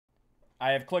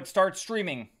I have clicked start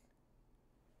streaming.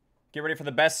 Get ready for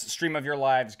the best stream of your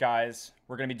lives, guys.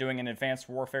 We're going to be doing an Advanced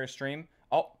Warfare stream.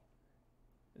 Oh,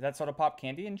 is that Soda Pop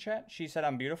Candy in chat? She said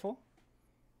I'm beautiful.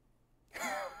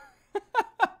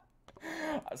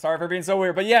 Sorry for being so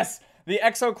weird, but yes, the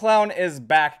Exo Clown is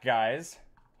back, guys.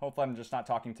 Hopefully I'm just not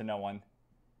talking to no one.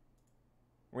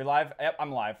 We live? Yep,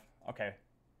 I'm live. Okay.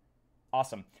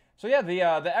 Awesome. So yeah,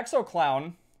 the Exo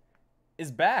Clown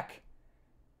is back.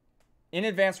 In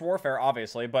Advanced Warfare,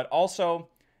 obviously, but also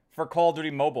for Call of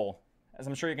Duty Mobile, as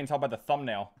I'm sure you can tell by the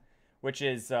thumbnail, which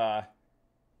is, yeah,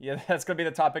 that's going to be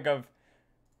the topic of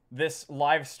this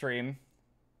live stream.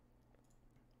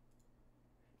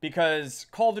 Because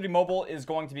Call of Duty Mobile is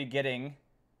going to be getting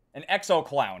an Exo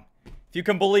Clown, if you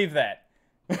can believe that.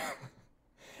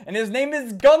 And his name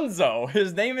is Gunzo.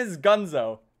 His name is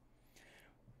Gunzo.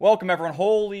 Welcome, everyone.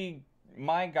 Holy,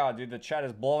 my God, dude, the chat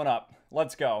is blowing up.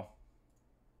 Let's go.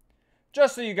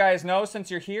 Just so you guys know,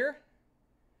 since you're here,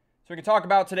 so we can talk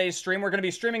about today's stream, we're going to be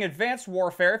streaming Advanced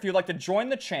Warfare. If you'd like to join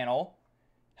the channel,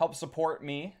 help support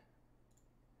me,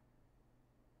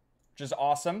 which is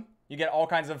awesome. You get all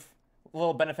kinds of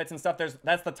little benefits and stuff.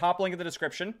 That's the top link in the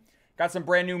description. Got some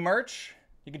brand new merch.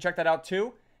 You can check that out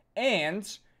too. And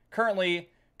currently,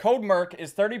 code MERC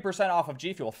is 30% off of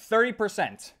G Fuel.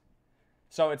 30%.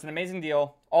 So it's an amazing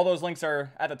deal. All those links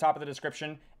are at the top of the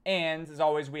description. And, as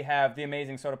always, we have the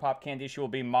amazing Soda Pop Candy. She will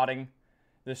be modding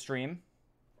the stream.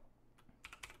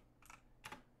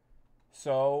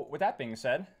 So, with that being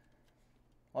said,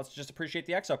 let's just appreciate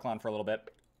the Exo Clown for a little bit.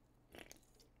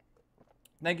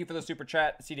 Thank you for the super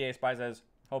chat. CDA Spy says,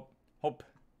 hope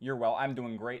you're well. I'm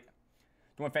doing great.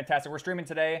 Doing fantastic. We're streaming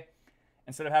today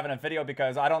instead of having a video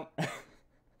because I don't...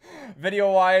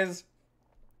 Video-wise...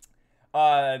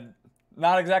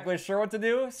 Not exactly sure what to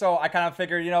do, so I kind of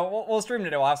figured, you know, we'll stream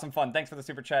today. We'll have some fun. Thanks for the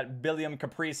super chat, Billiam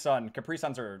Capri Sun. Capri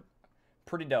Suns are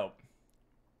pretty dope.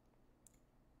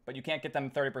 But you can't get them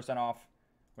 30% off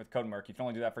with code MERC. You can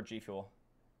only do that for G Fuel.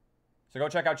 So go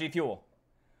check out G Fuel.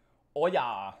 Oh, yeah.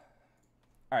 All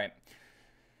right.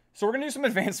 So we're going to do some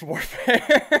Advanced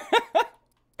Warfare.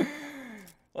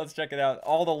 Let's check it out.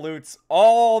 All the loots.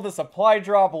 All the supply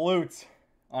drop loot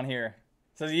on here.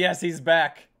 It says, yes, he's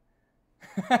back.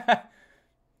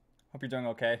 Hope you're doing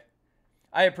okay.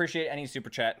 I appreciate any super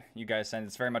chat you guys send.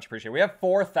 It's very much appreciated. We have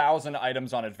 4,000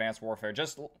 items on Advanced Warfare.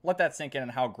 Just let that sink in and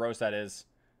how gross that is.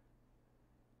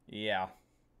 Yeah.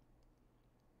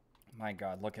 My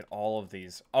God, look at all of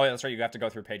these. Oh, yeah, that's right. You have to go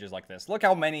through pages like this. Look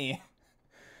how many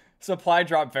supply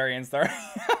drop variants there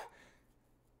are.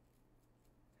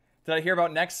 Did I hear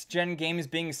about next-gen games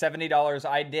being $70?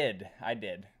 I did.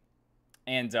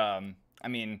 And, I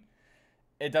mean...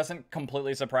 It doesn't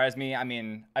completely surprise me. I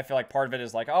mean, I feel like part of it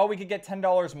is like, oh, we could get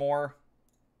 $10 more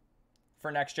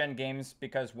for next-gen games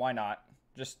because why not?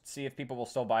 Just see if people will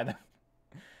still buy them.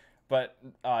 But,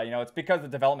 you know, it's because the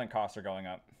development costs are going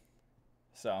up.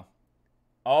 So.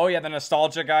 Oh, yeah, the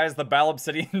nostalgia, guys. The Battle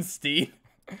Obsidian Steed.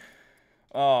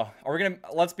 Oh, are we going to...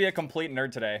 Let's be a complete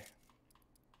nerd today.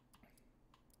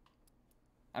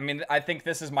 I mean, I think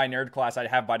this is my nerd class I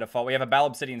have by default. We have a Battle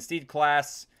Obsidian Steed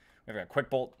class. We have a Quick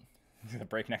Bolt... The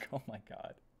breakneck, oh my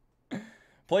God.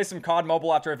 Play some COD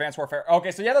Mobile after Advanced Warfare.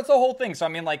 Okay, so yeah, that's the whole thing. So I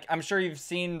mean, like, I'm sure you've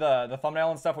seen the thumbnail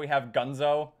and stuff. We have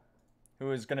Gunzo,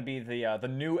 who is going to be the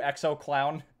new Exo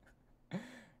Clown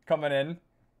coming in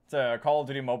to Call of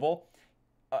Duty Mobile.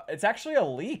 It's actually a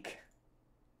leak.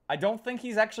 I don't think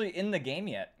he's actually in the game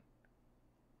yet.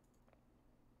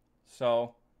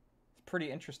 So, it's pretty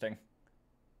interesting.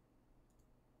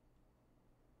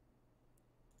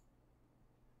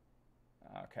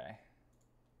 Okay.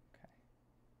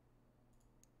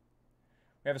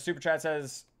 We have a super chat that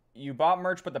says, you bought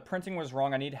merch, but the printing was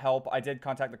wrong. I need help. I did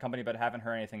contact the company, but haven't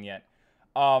heard anything yet.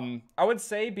 I would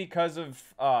say because of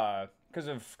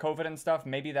COVID and stuff,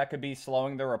 maybe that could be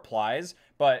slowing the replies.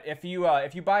 But if you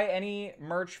buy any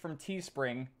merch from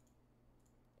Teespring,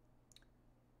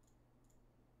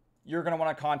 you're going to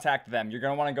want to contact them. You're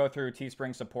going to want to go through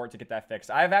Teespring support to get that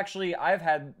fixed. I've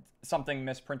had something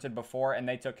misprinted before, and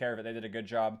they took care of it. They did a good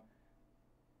job.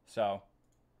 So...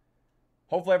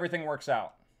 hopefully everything works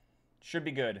out. Should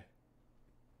be good.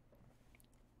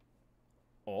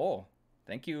 Oh,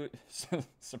 thank you,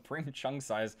 Supreme Chung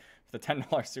Size, for the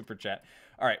 $10 super chat.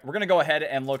 All right, we're going to go ahead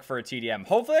and look for a TDM.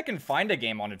 Hopefully I can find a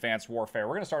game on Advanced Warfare.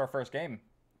 We're going to start our first game.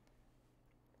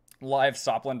 Live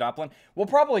Soplin Doplin. We'll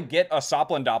probably get a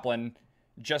Soplin Doplin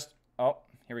just... oh,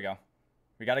 here we go.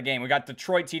 We got a game. We got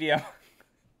Detroit TDM.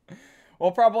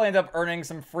 We'll probably end up earning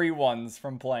some free ones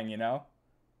from playing, you know?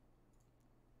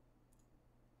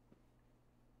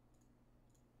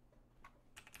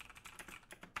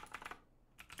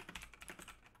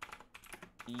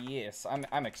 Yes,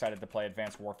 I'm excited to play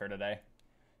Advanced Warfare today.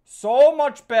 So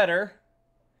much better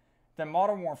than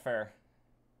Modern Warfare.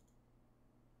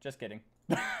 Just kidding.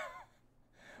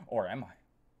 Or am I?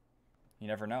 You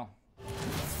never know.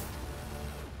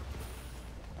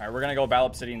 Alright, we're gonna go Battle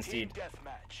Obsidian Steed.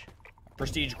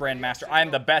 Prestige Grandmaster. I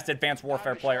am the best Advanced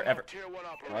Warfare player ever.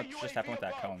 What just happened with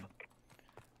that cone?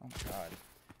 Oh my god.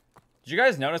 Did you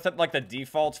guys notice that, like, the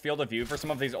default field of view for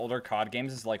some of these older COD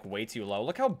games is, like, way too low?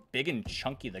 Look how big and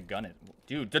chunky the gun is.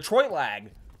 Dude, Detroit lag.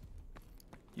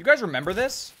 You guys remember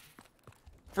this?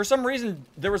 For some reason,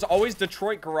 there was always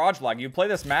Detroit garage lag. You play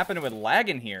this map and it would lag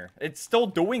in here. It's still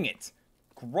doing it.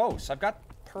 Gross. I've got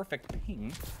perfect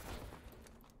ping.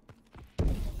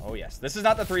 Oh, yes. This is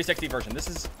not the 360 version. This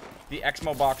is the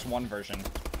Xmo Box 1 version.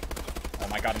 Oh,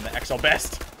 my God. I'm the XO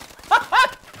best.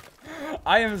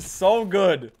 I am so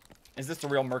good. Is this the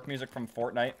real Merc music from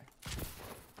Fortnite?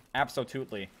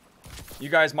 Absolutely. You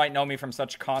guys might know me from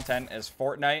such content as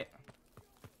Fortnite.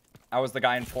 I was the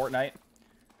guy in Fortnite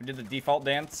who did the default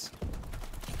dance.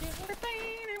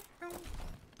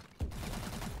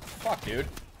 Fuck, dude.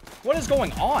 What is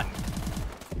going on?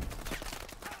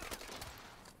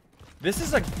 This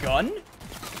is a gun?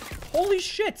 Holy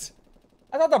shit.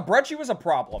 I thought the bread was a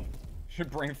problem. Should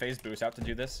bring phase boost out to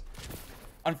do this.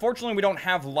 Unfortunately, we don't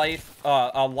have a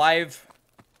live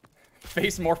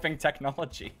face morphing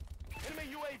technology.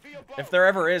 If there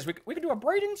ever is, we could do a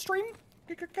Brayden stream.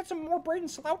 We could get some more Brayden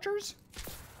slouchers.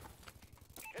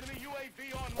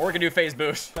 Or we could do phase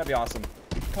boost. That'd be awesome.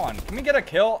 Come on, can we get a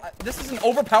kill? This is an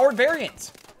overpowered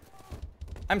variant.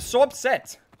 I'm so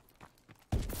upset.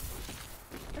 I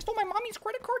stole my mommy's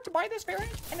credit card to buy this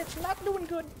variant, and it's not doing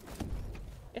good.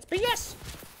 It's BS.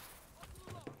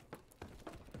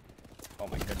 Oh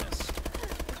my goodness.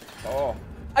 Oh,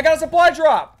 I got a supply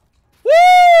drop.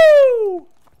 Woo!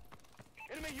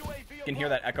 You can hear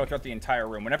that echo throughout the entire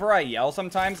room. Whenever I yell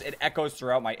sometimes, it echoes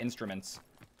throughout my instruments.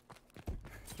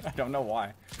 I don't know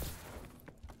why.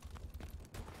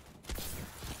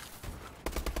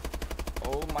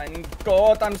 Oh my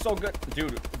god, I'm so good.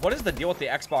 Dude, what is the deal with the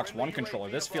Xbox One controller?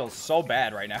 This feels so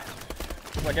bad right now.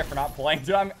 What do I get for not playing?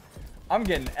 Dude, I'm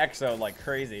getting exo like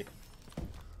crazy.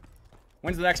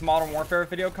 When's the next Modern Warfare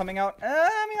video coming out?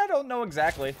 I mean, I don't know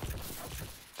exactly.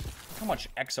 Look how much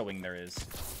exoing there is.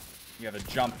 You have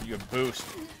a jump, you have boost.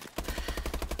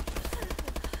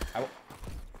 I'm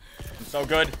so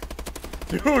good.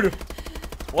 Dude,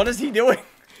 what is he doing?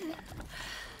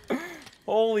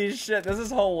 Holy shit, this is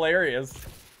hilarious.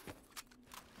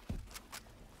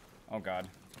 Oh god.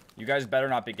 You guys better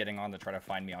not be getting on to try to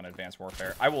find me on Advanced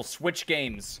Warfare. I will switch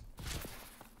games.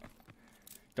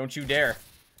 Don't you dare.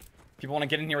 People want to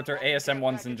get in here with their ASM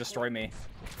ones and destroy me.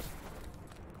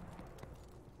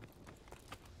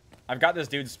 I've got this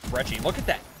dude's spreadsheet. Look at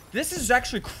that. This is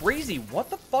actually crazy. What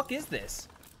the fuck is this?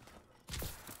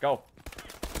 Go.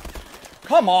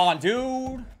 Come on,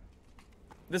 dude.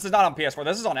 This is not on PS4.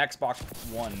 This is on Xbox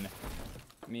One.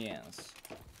 Yes.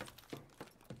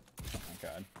 Oh my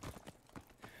god.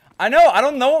 I know. I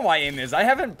don't know what my aim is. I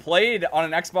haven't played on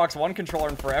an Xbox One controller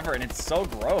in forever, and it's so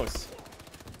gross.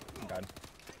 Oh god.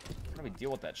 How do we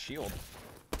deal with that shield?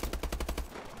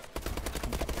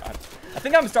 I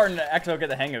think I'm starting to actually get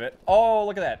the hang of it. Oh,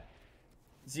 look at that.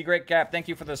 Z Great Cap, thank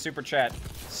you for the super chat.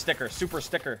 Sticker, super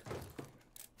sticker.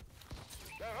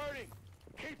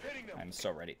 I'm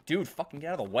so ready. Dude, fucking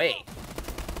get out of the way.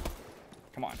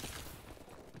 Come on.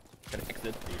 Gotta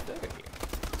exit.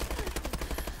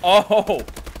 Oh,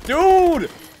 dude.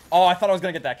 Oh, I thought I was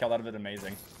gonna get that kill. That would have been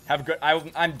amazing. Have good.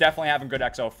 I'm definitely having good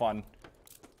XO fun.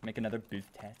 Make another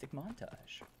boostastic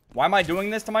montage. Why am I doing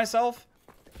this to myself?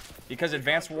 Because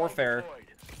Advanced Warfare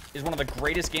is one of the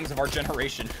greatest games of our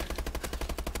generation.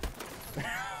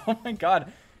 Oh my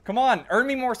god. Come on, earn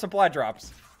me more supply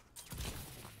drops.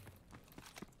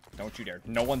 Don't you dare.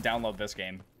 No one download this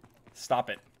game. Stop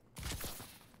it.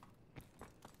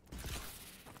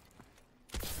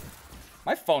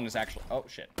 My phone is actually... Oh,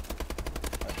 shit.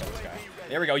 Let's go, this guy.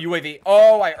 There we go, UAV.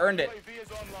 Oh, I earned it. You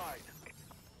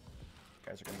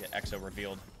guys are going to get EXO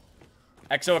revealed.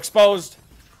 EXO exposed.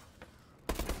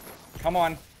 Come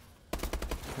on.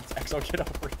 Let's EXO get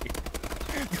over here.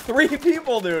 3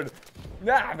 people, dude.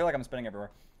 Ah, I feel like I'm spinning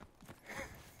everywhere.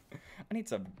 I need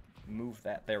to move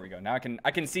that. There we go. Now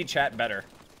I can see chat better.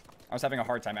 I was having a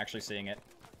hard time actually seeing it.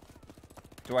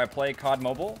 Do I play COD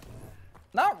Mobile?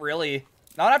 Not really.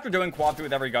 Not after doing quad 3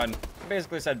 with every gun. I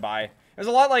basically said bye. It was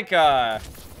a lot like a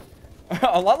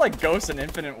lot like Ghosts and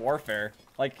Infinite Warfare.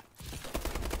 Like,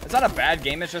 it's not a bad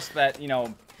game. It's just that, you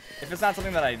know, if it's not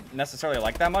something that I necessarily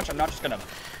like that much, I'm not just gonna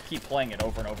keep playing it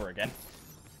over and over again.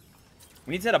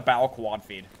 We need to hit a battle quad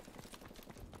feed.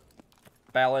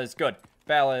 Bala is good.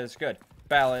 Bala is good.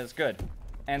 Bala is good.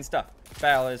 And stuff.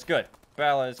 Bala is good.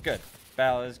 Bala is good.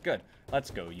 Bala is good.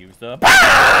 Let's go use the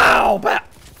bow! Bow!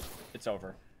 It's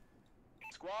over.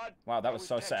 Squad, wow, that was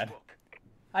so sad.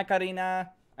 Hi, Karina.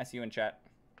 I see you in chat.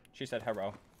 She said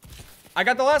hello. I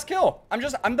got the last kill.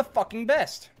 I'm the fucking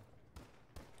best.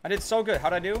 I did so good.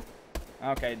 How'd I do?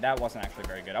 Okay, that wasn't actually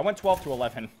very good. I went 12 to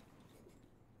 11.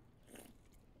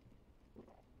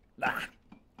 Ah.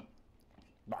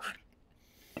 Bah.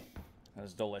 That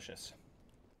was delicious.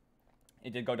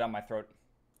 It did go down my throat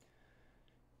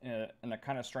in a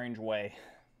kind of strange way.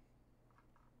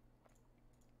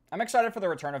 I'm excited for the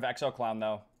return of Exo Clown,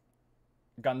 though.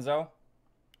 Gunzo.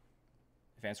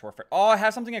 Advanced Warfare. Oh, I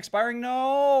have something expiring?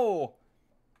 No!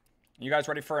 You guys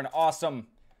ready for an awesome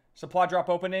supply drop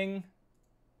opening?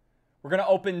 We're going to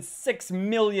open 6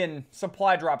 million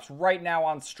supply drops right now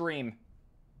on stream.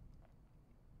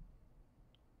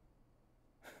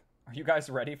 Are you guys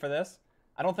ready for this?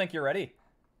 I don't think you're ready.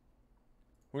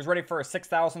 Who's ready for a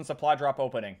 6,000 supply drop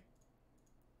opening?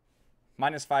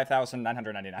 Minus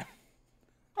 5,999.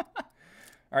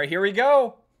 All right, here we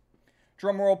go.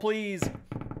 Drum roll, please.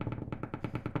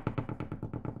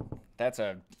 That's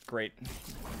a great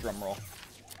drum roll.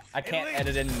 I can't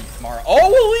edit in tomorrow.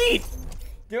 Oh, elite!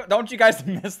 Dude, don't you guys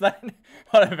miss that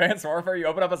on Advanced Warfare? You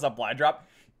open up a supply drop.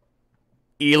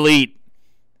 Elite.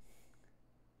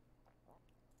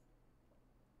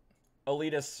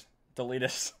 Elitist.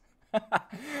 Deletus.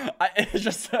 It's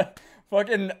just a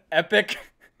fucking epic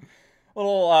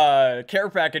little care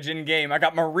package in game. I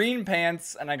got Marine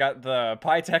pants and I got the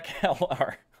Pytech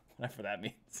LR. Whatever that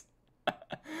means.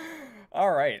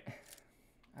 Alright.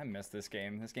 I miss this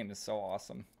game. This game is so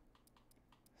awesome.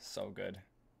 So good.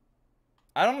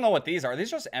 I don't know what these are. Are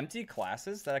these just empty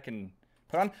classes that I can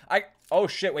put on? Oh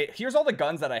shit, wait. Here's all the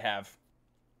guns that I have.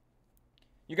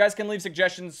 You guys can leave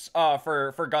suggestions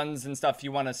for guns and stuff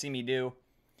you want to see me do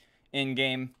in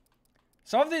game.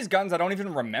 Some of these guns I don't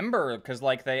even remember because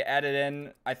like they added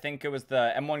in, I think it was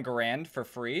the M1 Garand for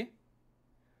free.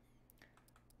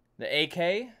 The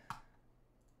AK.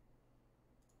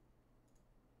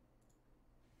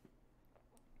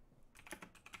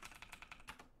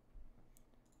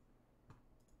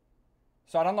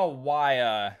 So I don't know why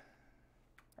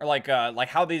or like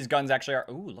how these guns actually are.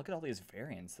 Ooh, look at all these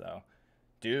variants though.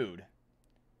 Dude.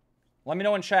 Let me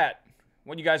know in chat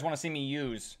what you guys want to see me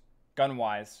use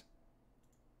gun-wise.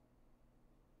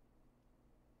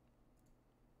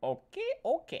 Okay,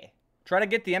 okay. Try to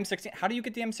get the M16. How do you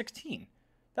get the M16?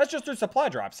 That's just through supply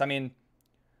drops. I mean,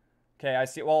 okay, I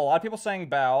see. Well, a lot of people saying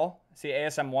Bal. I see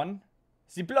ASM1.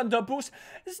 Sie Blunderbuss.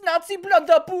 It's not the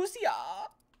Blunderbuss, yeah.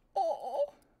 Oh.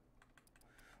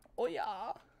 Oh,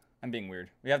 yeah. I'm being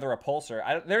weird. We have the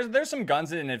repulsor. There's some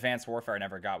guns in Advanced Warfare I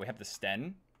never got. We have the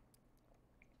Sten.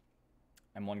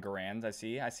 M1 Garand, I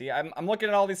see. I'm looking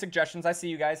at all these suggestions. I see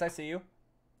you guys. I see you.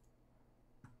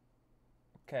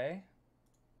 Okay.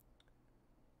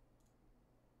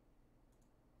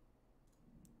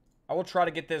 I will try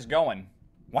to get this going.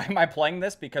 Why am I playing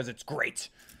this? Because it's great.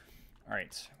 All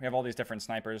right. We have all these different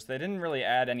snipers. They didn't really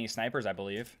add any snipers, I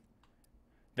believe.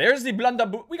 There's the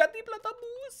Blunderbuss. We got the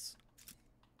Blunderbuss.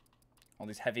 All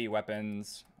these heavy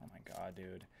weapons. Oh my god,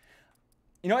 dude.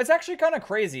 You know, it's actually kind of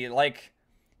crazy. Like,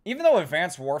 even though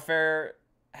Advanced Warfare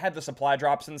had the supply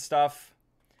drops and stuff,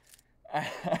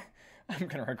 I'm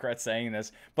gonna regret saying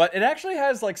this, but it actually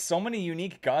has, like, so many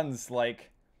unique guns.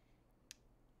 Like,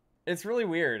 it's really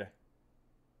weird.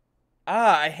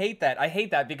 I hate that. I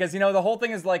hate that because, you know, the whole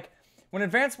thing is, like, when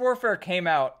Advanced Warfare came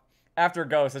out after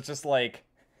Ghost, it's just, like...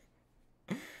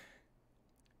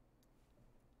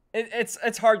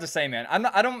 It's hard to say, man. I'm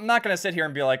not gonna sit here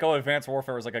and be like, oh, Advanced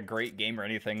Warfare was like a great game or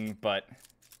anything, but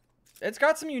it's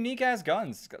got some unique ass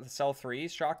guns. It's got the Cell 3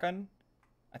 shotgun.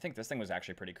 I think this thing was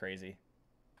actually pretty crazy.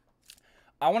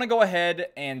 I want to go ahead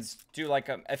and do like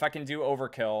if I can do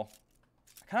overkill.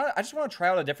 I just want to try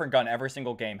out a different gun every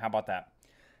single game. How about that?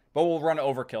 But we'll run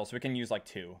overkill so we can use like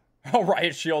 2. Oh,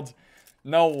 riot shields.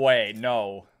 No way.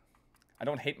 No. I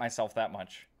don't hate myself that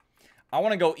much. I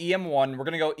want to go EM1. We're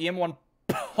gonna go EM1.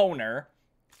 Poner,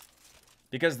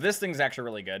 because this thing's actually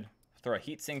really good. Throw a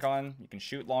heat sink on, you can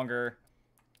shoot longer.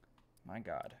 My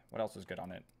god, what else is good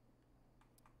on it?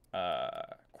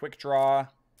 Quick draw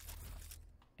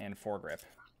and foregrip.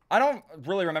 I don't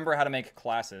really remember how to make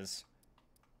classes.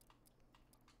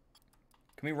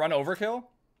 Can we run overkill?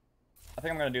 I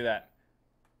think I'm gonna do that.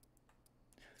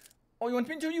 Oh, you want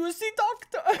me to use the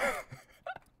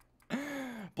doctor?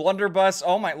 Blunderbuss.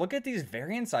 Oh my, look at these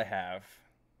variants I have.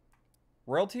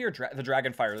 Royalty or the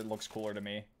Dragonfire looks cooler to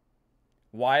me.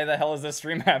 Why the hell is this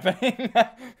stream happening?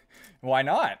 Why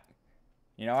not?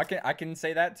 You know, I can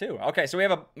say that too. Okay, so we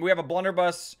have a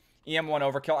blunderbuss EM1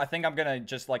 overkill. I think I'm gonna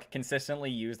just like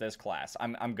consistently use this class.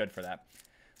 I'm good for that.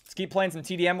 Let's keep playing some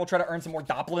TDM. We'll try to earn some more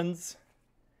Doppelins.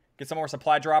 Get some more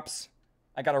supply drops.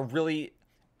 I got a really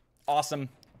awesome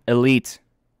elite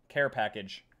care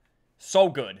package. So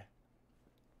good.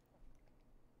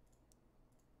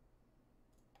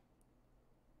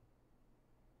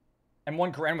 And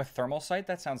 1 grand with thermal sight?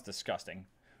 That sounds disgusting.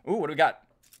 Ooh, what do we got?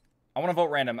 I want to vote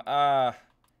random.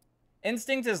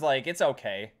 Instinct is like, it's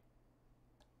okay.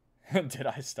 Did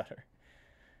I stutter?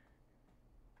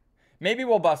 Maybe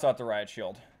we'll bust out the riot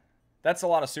shield. That's a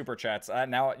lot of super chats.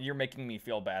 Now you're making me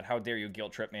feel bad. How dare you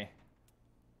guilt trip me?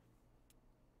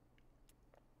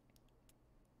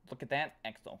 Look at that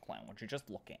Exo Clown. Would you just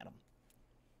look at him?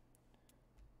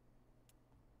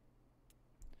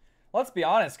 Let's be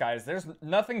honest, guys. There's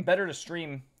nothing better to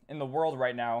stream in the world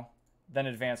right now than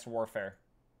Advanced Warfare.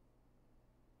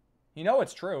 You know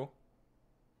it's true.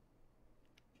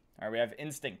 All right, we have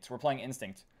Instinct. We're playing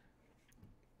Instinct.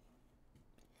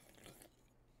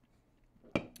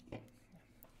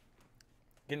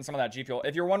 Getting some of that G Fuel.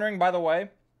 If you're wondering, by the way,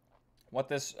 what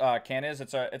this can is,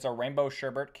 it's a rainbow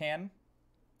sherbet can.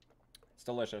 It's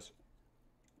delicious.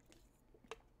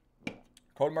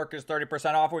 Code mark is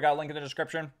 30% off. We got a link in the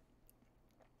description.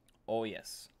 Oh,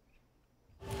 yes.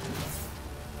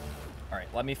 All right,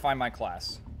 let me find my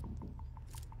class.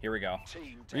 Here we go.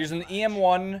 We're using the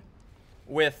EM1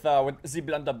 with the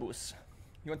Blunderbuss.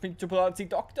 You want me to pull out the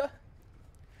doctor?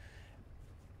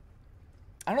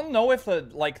 I don't know if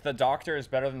the doctor is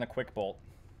better than the quick bolt.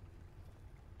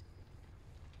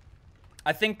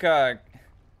 I think the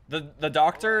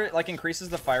doctor like increases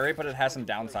the fire rate, but it has some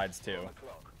downsides too. All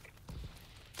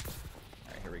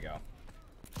right, here we go.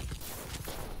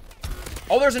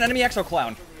 Oh, there's an enemy Exo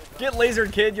Clown. Get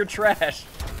lasered, kid. You're trash.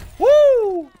 Woo!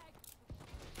 Oh,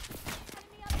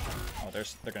 they're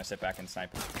gonna sit back and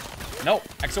snipe. No,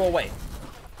 Exo away.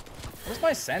 Where's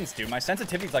my sense, dude? My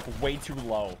sensitivity's like way too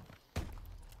low.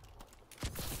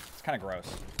 It's kind of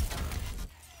gross.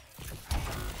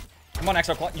 Come on,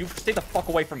 Exo Clown. You stay the fuck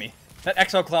away from me. That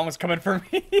Exo Clown was coming for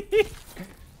me.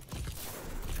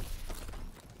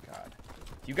 God.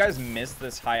 Do you guys miss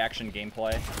this high action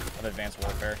gameplay of Advanced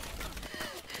Warfare?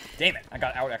 Damn it, I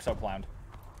got out Exo Clowned.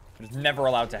 It was never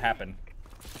allowed to happen.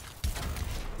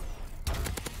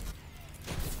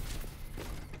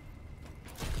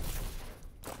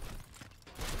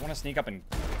 I want to sneak up and...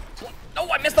 No,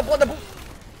 I missed the blood.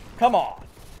 Come on.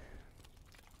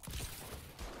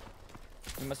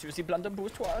 We must use the blunder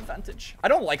boost to our advantage. I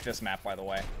don't like this map, by the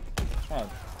way. Just want to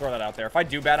throw that out there. If I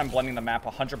do bad, I'm blending the map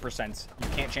 100%. You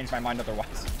can't change my mind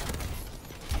otherwise.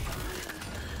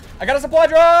 I got a supply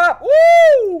drop!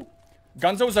 Woo!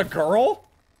 Gunzo's a girl?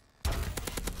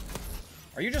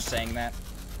 Are you just saying that?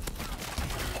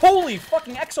 Holy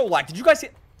fucking exo lag. Did you guys see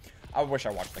it? I wish I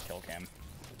watched the kill cam.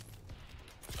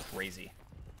 Crazy.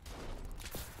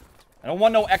 I don't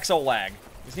want no exo lag.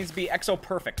 This needs to be exo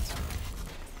perfect.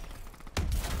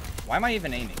 Why am I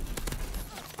even aiming?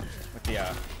 With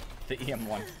the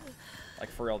EM1. Like,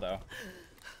 for real, though.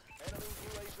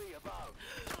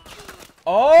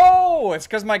 Oh! It's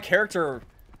because my character...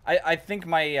 I think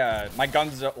my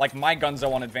Gunzo... Like, my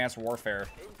Gunzo on Advanced Warfare...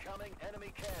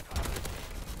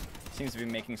 seems to be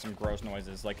making some gross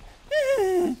noises. Like...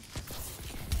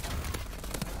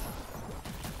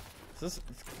 This is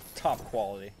top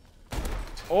quality.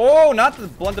 Oh! Not the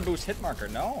Blunder Boost hit marker.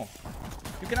 No.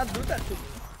 You cannot do that to me.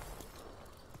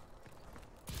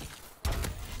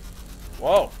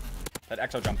 Whoa. That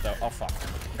exo jump, though. Oh, fuck.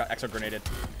 Got exo grenaded.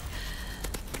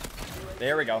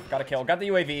 There we go. Got a kill. Got the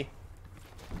UAV.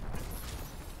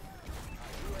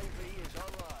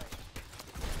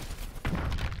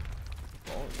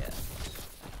 Oh, yeah.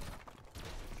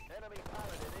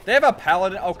 They have a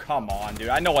paladin. Oh, come on, dude.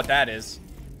 I know what that is.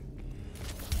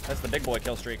 That's the big boy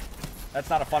kill streak. That's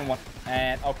not a fun one.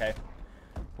 And, okay.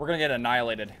 We're gonna get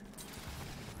annihilated.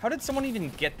 How did someone even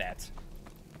get that?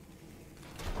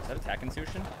 Is that attack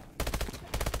insertion?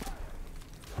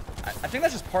 I think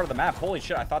that's just part of the map. Holy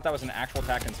shit, I thought that was an actual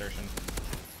attack insertion.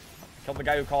 Killed the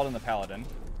guy who called in the paladin.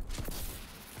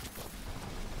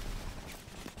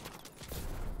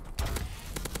 Oh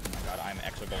my god, I'm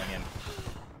exo going in.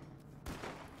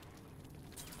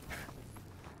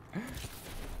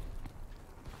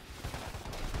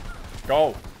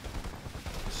 Go!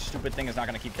 This stupid thing is not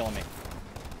gonna keep killing me.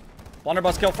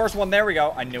 Blunderbuss kill, first one, there we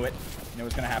go. I knew it. I knew it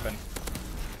was gonna happen.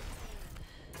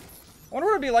 I wonder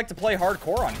what it'd be like to play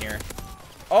hardcore on here.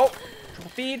 Oh,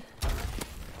 triple feed.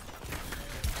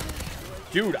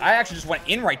 Dude, I actually just went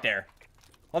in right there.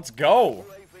 Let's go.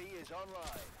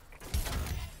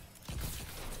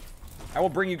 I will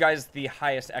bring you guys the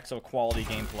highest EXO quality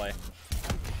gameplay.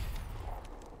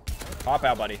 Pop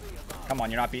out, buddy. Come on,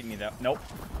 you're not beating me though. Nope.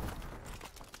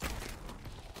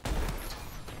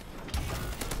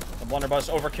 The blunderbuss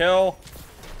overkill.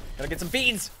 Gotta get some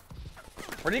beads.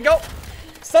 Where did he go?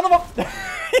 Son of a...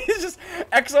 He's just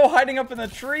EXO hiding up in the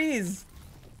trees.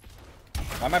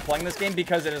 Why am I playing this game?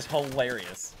 Because it is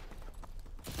hilarious.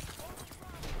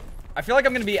 I feel like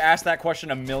I'm going to be asked that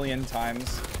question a million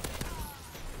times.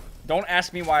 Don't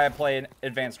ask me why I play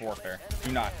Advanced Warfare.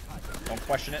 Do not. Don't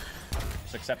question it.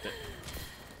 Just accept it.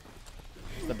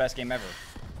 It's the best game ever.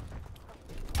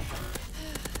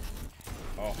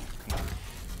 Oh, come on.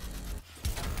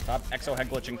 Stop EXO head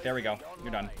glitching. There we go.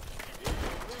 You're done.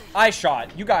 I shot.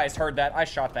 You guys heard that. I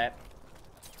shot that.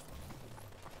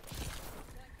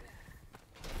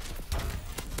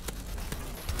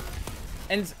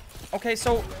 And, okay,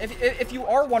 so if you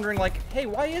are wondering, like, hey,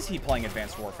 why is he playing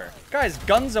Advanced Warfare? Guys,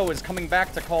 Gunzo is coming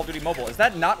back to Call of Duty Mobile. Is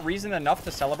that not reason enough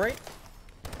to celebrate?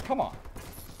 Come on.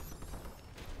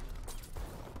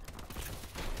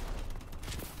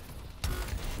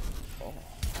 Oh.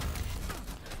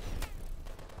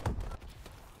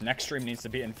 Next stream needs to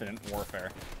be Infinite Warfare.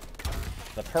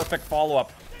 The perfect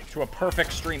follow-up to a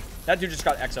perfect stream. That dude just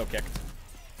got EXO kicked.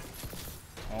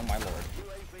 Oh, my lord.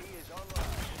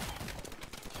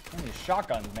 These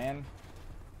shotguns, man.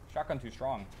 Shotgun too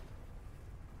strong.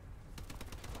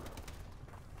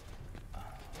 I'm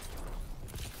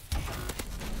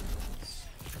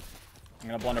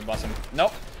gonna blunderbuss him.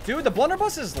 Nope. Dude, the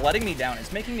blunderbuss is letting me down.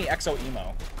 It's making me EXO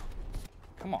emo.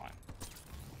 Come on.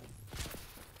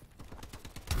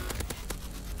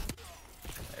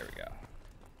 There we go.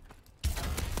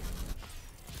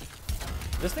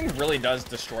 This thing really does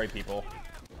destroy people.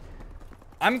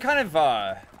 I'm kind of,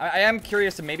 I am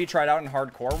curious to maybe try it out in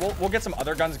hardcore. We'll get some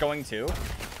other guns going too.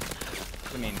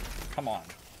 I mean, come on.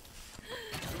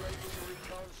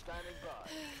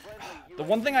 The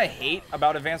one thing I hate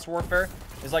about Advanced Warfare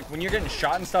is like when you're getting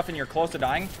shot and stuff and you're close to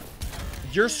dying,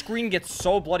 your screen gets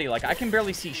so bloody. Like I can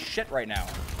barely see shit right now.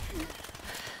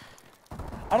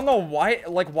 I don't know why,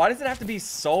 like why does it have to be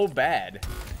so bad?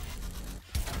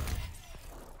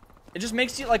 It just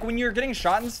makes you, like, when you're getting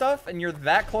shot and stuff, and you're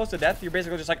that close to death, you're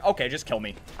basically just like, okay, just kill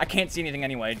me. I can't see anything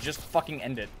anyway. Just fucking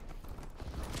end it.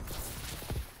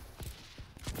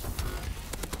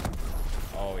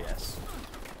 Oh, yes.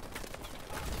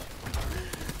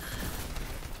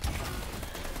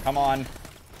 Come on.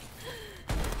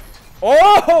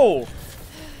 Oh!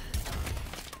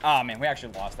 Oh, man, we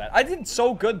actually lost that. I did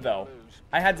so good, though.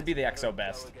 I had to be the EXO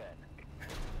best.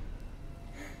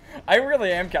 I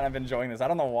really am kind of enjoying this. I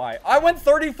don't know why. I went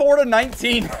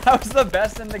 34-19. I was the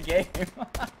best in the game.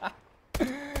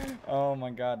 Oh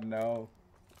my god, no.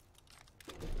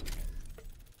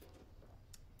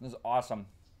 This is awesome.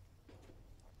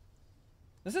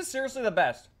 This is seriously the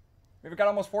best. We've got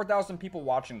almost 4,000 people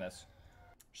watching this.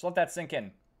 Just let that sink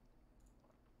in.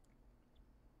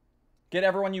 Get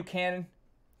everyone you can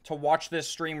to watch this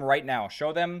stream right now.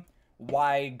 Show them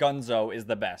why Gunzo is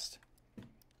the best.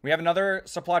 We have another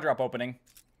supply drop opening.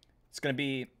 It's going to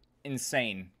be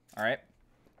insane. All right.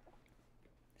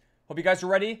 Hope you guys are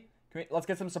ready. Let's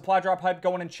get some supply drop hype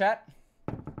going in chat.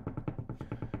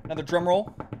 Another drum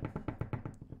roll.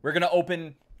 We're going to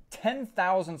open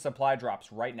 10,000 supply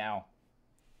drops right now.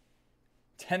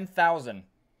 10,000.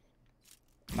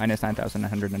 Minus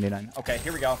 9,999. Okay,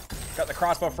 here we go. Got the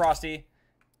crossbow frosty.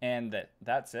 And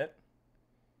that's it.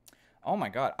 Oh my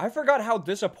god. I forgot how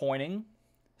disappointing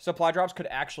supply drops could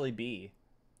actually be.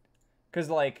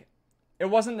 Because, like, it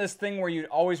wasn't this thing where you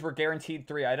always were guaranteed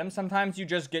 3 items. Sometimes you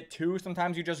just get 2.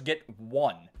 Sometimes you just get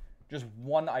 1. Just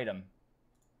 1 item.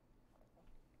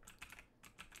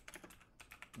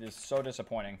 It is so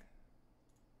disappointing.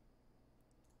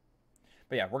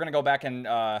 But yeah, we're going to go back and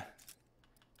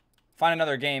find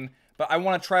another game. But I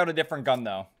want to try out a different gun,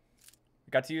 though.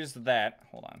 Got to use that.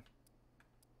 Hold on.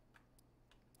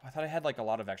 I thought I had, like, a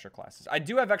lot of extra classes. I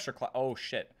do have extra class. Oh,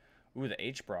 shit. Ooh, the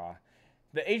H-Bra.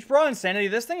 The H-Bra Insanity,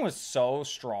 this thing was so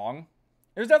strong.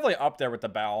 It was definitely up there with the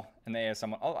Bow and the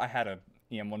ASM. Oh, I had a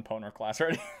EM1 Poner class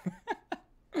already.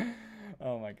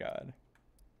 Oh, my God.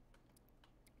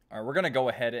 All right, we're going to go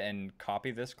ahead and copy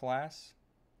this class.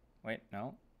 Wait,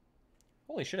 no.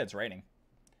 Holy shit, it's raining.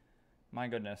 My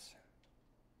goodness.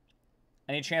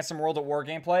 Any chance some World at War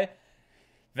gameplay?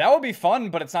 That would be fun,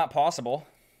 but it's not possible.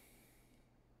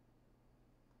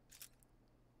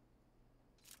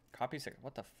 Copy 6.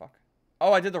 What the fuck?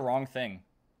 Oh, I did the wrong thing.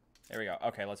 There we go.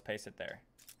 Okay, let's paste it there.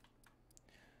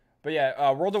 But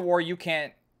yeah, World of War, you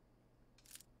can't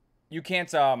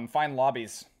find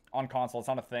lobbies on console. It's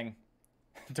not a thing.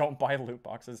 Don't buy loot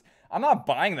boxes. I'm not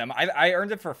buying them. I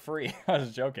earned it for free. I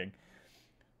was joking.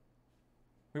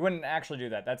 We wouldn't actually do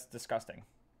that. That's disgusting.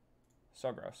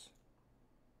 So gross.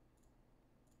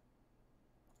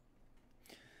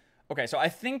 Okay, so I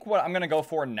think what I'm going to go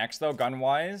for next, though,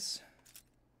 gun-wise...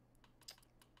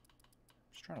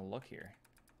 Just trying to look here.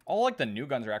 All, like, the new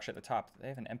guns are actually at the top. They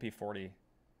have an MP40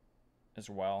 as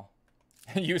well.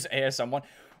 Use ASM1.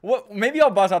 Well, maybe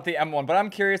I'll buzz out the M1, but I'm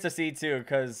curious to see, too,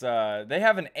 because they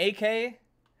have an AK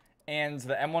and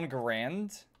the M1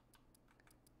 Garand.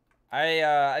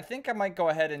 I think I might go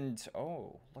ahead and...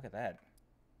 Oh, look at that.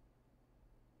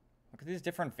 Look at these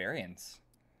different variants.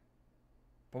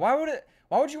 But why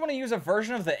would you want to use a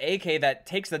version of the AK that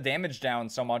takes the damage down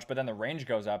so much, but then the range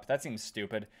goes up? That seems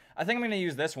stupid. I think I'm going to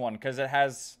use this one because it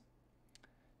has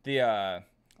the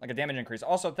like a damage increase.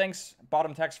 Also, thanks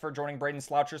Bottom Text for joining Braden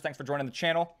Slouchers. Thanks for joining the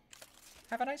channel.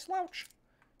 Have a nice slouch.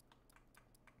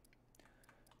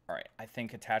 All right, I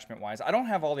think attachment-wise, I don't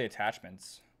have all the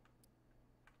attachments.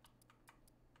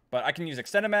 But I can use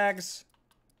extended mags.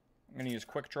 I'm going to use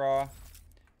quick draw.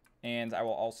 And I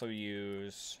will also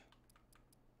use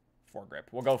foregrip.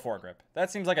 We'll go foregrip. That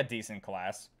seems like a decent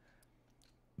class.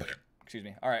 Excuse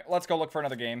me. All right, let's go look for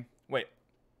another game. Wait.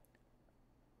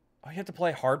 Oh, you have to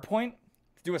play hardpoint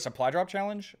to do a supply drop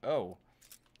challenge? Oh. Look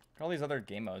at all these other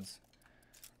game modes.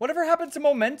 Whatever happened to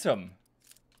momentum?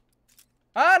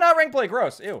 Ah, not rank play.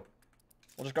 Gross. Ew.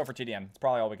 We'll just go for TDM. It's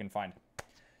probably all we can find.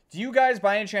 Do you guys,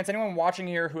 by any chance, anyone watching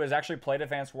here who has actually played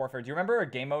Advanced Warfare, do you remember a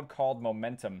game mode called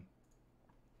Momentum?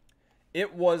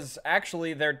 It was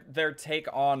actually their take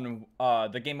on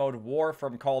the game mode War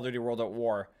from Call of Duty World at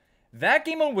War. That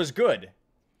game mode was good.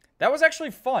 That was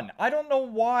actually fun. I don't know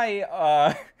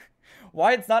why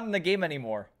why it's not in the game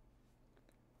anymore.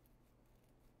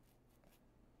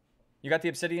 You got the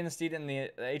Obsidian Steed and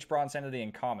the H Bronze Sanity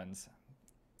in commons.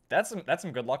 That's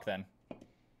some good luck then.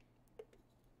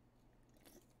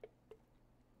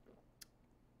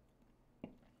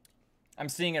 I'm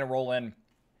seeing it roll in.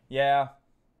 Yeah.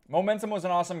 Momentum was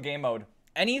an awesome game mode.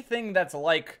 Anything that's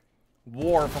like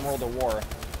War from World of War,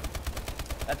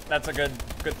 that's a good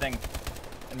thing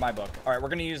in my book. All right, we're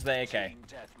gonna use the AK.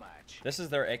 This is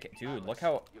their AK. Dude, look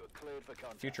how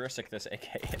futuristic this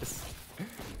AK is.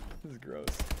 This is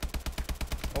gross.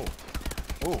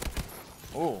 Oh,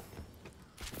 oh.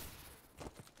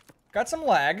 Got some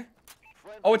lag.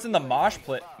 Oh, it's in the mosh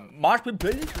pit. Mosh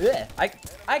pit.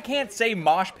 I can't say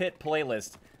mosh pit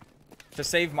playlist to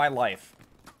save my life.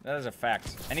 That is a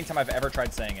fact. Anytime I've ever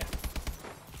tried saying it.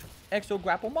 Exo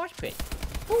grapple mosh pit.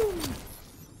 Woo!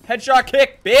 Headshot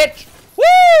kick, bitch.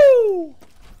 Woo!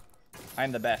 I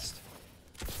am the best.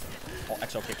 I'll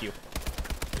exo kick you.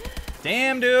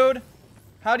 Damn, dude.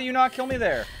 How do you not kill me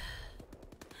there?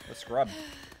 The scrub.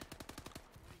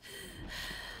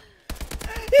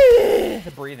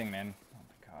 The breathing, man. Oh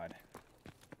my god.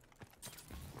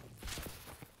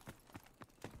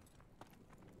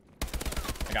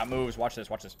 I got moves. Watch this.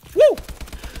 Watch this. Woo!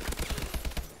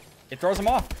 It throws him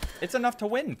off. It's enough to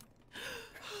win.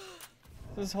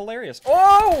 This is hilarious.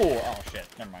 Oh! Oh, shit.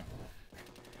 Never mind.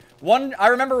 I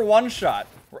remember one shot.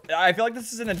 I feel like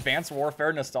this is an Advanced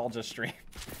Warfare nostalgia stream.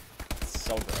 It's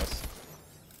so gross.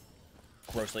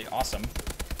 Grossly awesome.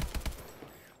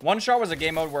 One shot was a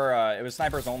game mode where it was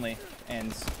snipers only,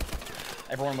 and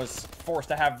everyone was forced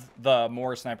to have the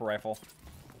Moore sniper rifle.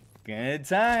 Good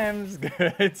times.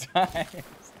 Good times.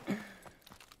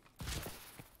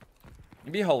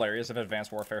 It'd be hilarious if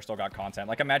Advanced Warfare still got content.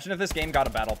 Like, imagine if this game got a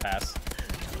battle pass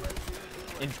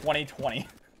in 2020.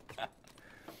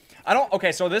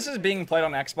 Okay, so this is being played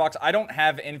on Xbox. I don't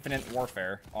have Infinite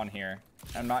Warfare on here.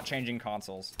 I'm not changing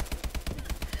consoles.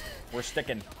 We're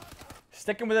sticking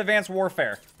with Advanced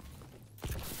Warfare.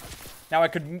 Now, I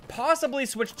could possibly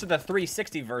switch to the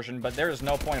 360 version, but there is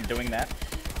no point of doing that.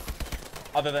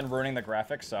 Other than ruining the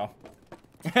graphics, so.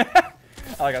 I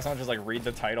like how someone just, like, read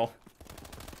the title.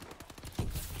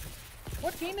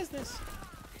 What game is this?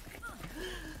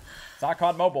 It's not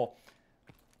COD Mobile.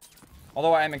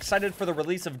 Although I am excited for the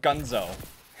release of Gunzo,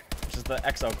 which is the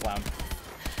Exo clown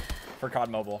for COD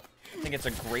Mobile. I think it's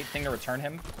a great thing to return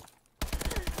him.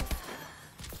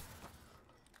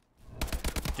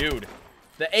 Dude,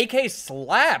 the AK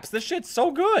slaps. This shit's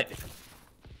so good.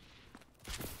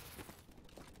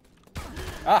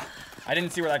 Ah, I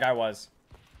didn't see where that guy was.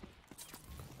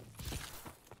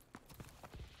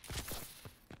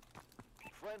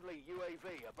 Friendly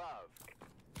UAV above.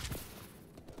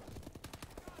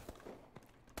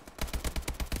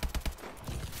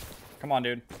 Come on,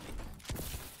 dude.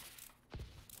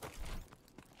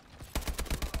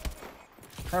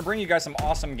 I'm trying to bring you guys some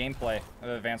awesome gameplay of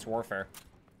Advanced Warfare.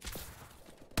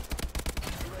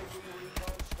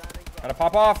 Gotta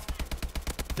pop off.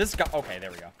 This guy. Okay,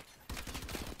 there we go.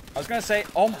 I was gonna say,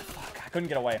 oh my fuck, I couldn't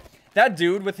get away. That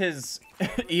dude with his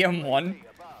EM1,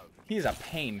 he's a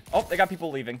pain. Oh, they got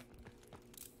people leaving.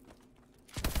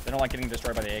 They don't like getting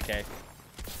destroyed by the AK.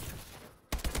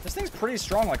 This thing's pretty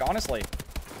strong, like, honestly.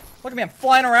 Look at me, I'm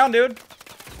flying around, dude.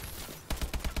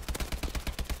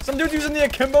 Some dude's using the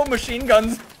akimbo machine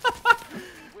guns.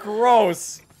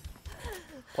 Gross.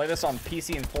 Play this on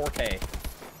PC in 4K.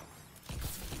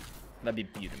 That'd be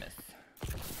beautiful.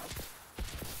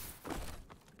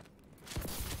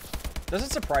 Does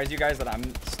it surprise you guys that I'm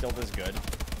still this good?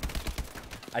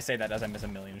 I say that as I miss a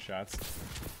million shots.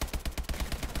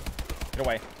 Get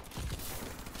away.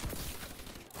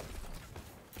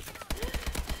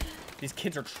 These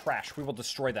kids are trash. We will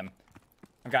destroy them.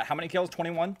 I've got how many kills?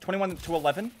 21? 21 to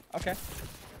 11? Okay.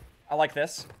 I like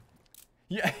this.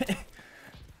 Yeah.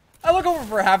 I look over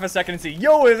for half a second and see,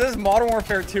 yo, is this Modern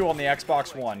Warfare 2 on the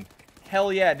Xbox One?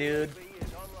 Hell yeah, dude.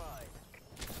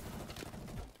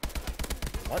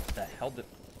 What the hell did...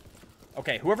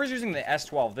 Okay, whoever's using the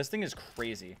S12, this thing is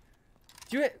crazy.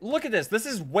 Do you... Look at this. This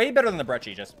is way better than the Brett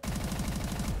Aegis.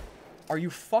 Are you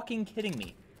fucking kidding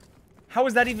me? How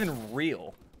is that even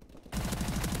real?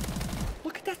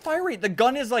 Look at that fire rate. The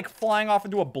gun is like flying off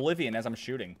into oblivion as I'm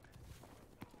shooting.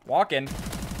 Walk in.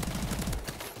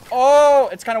 Oh,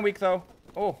 it's kind of weak though.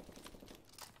 Oh.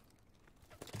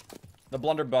 The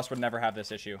blunderbuss would never have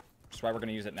this issue. That's why we're going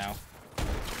to use it now.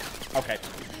 Okay.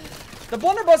 The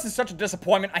blunderbuss is such a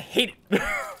disappointment. I hate it.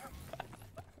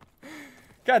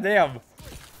 God damn.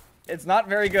 It's not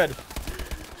very good.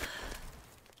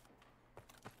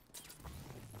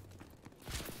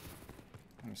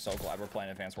 I'm so glad we're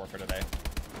playing Advanced Warfare today.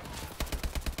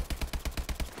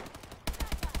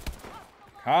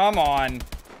 Come on.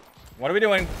 What are we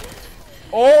doing?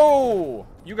 Oh!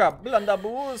 You got blunder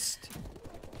boost.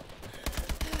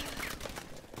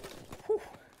 Whew.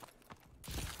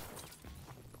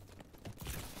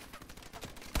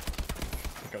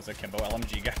 There goes a Kimbo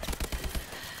LMG guy.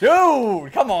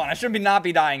 Dude! Come on. I should not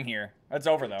be dying here. That's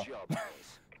over, though.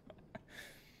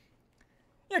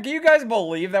 Yeah, can you guys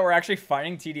believe that we're actually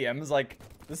fighting TDMs? Like,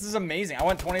 this is amazing. I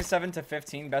went 27 to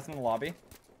 15, best in the lobby,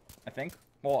 I think.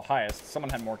 Well, highest. Someone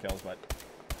had more kills, but...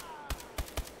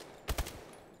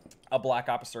 A Black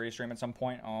Ops 3 stream at some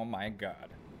point. Oh my god.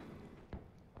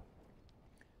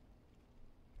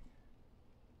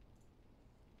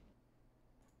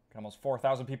 Almost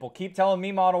 4,000 people. Keep telling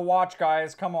Mima to watch,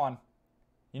 guys. Come on.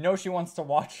 You know she wants to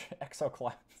watch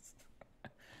Exoclass.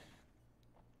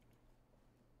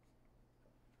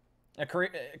 Yeah,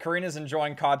 Karina's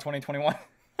enjoying COD 2021.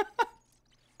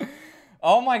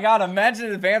 Oh my god,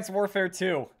 imagine Advanced Warfare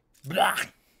 2. Blah.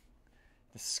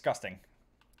 Disgusting.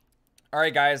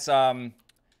 Alright guys, we're going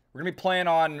to be playing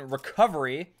on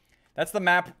Recovery. That's the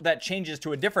map that changes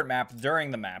to a different map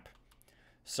during the map.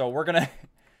 So we're going to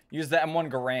use the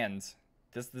M1 Garand.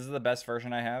 This is the best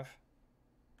version I have.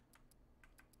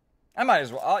 I might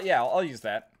as well. Yeah, I'll use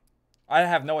that. I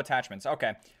have no attachments.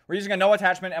 Okay. We're using a no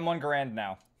attachment M1 Garand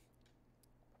now.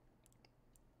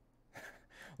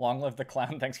 Long live the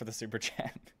clown. Thanks for the super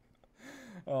chat.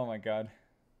 Oh my god.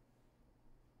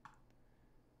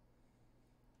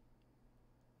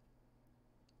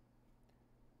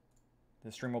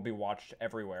 This stream will be watched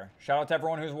everywhere. Shout out to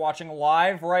everyone who's watching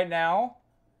live right now.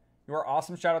 You are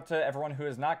awesome. Shout out to everyone who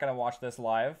is not going to watch this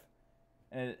live.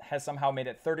 And it has somehow made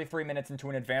it 33 minutes into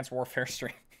an Advanced Warfare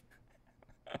stream.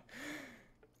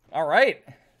 Alright.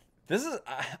 This is...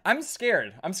 I'm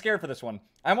scared. I'm scared for this one.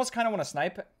 I almost kind of want to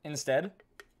snipe instead.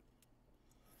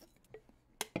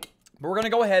 But we're going to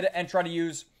go ahead and try to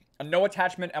use a no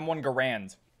attachment M1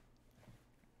 Garand.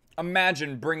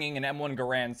 Imagine bringing an M1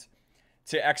 Garand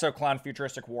to Exoclown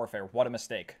Futuristic Warfare. What a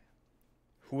mistake.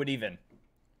 Who would even?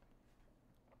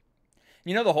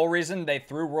 You know the whole reason they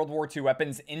threw World War II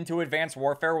weapons into Advanced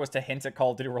Warfare was to hint at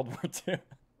Call of Duty World War II.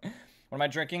 What am I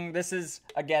drinking? This is,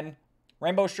 again,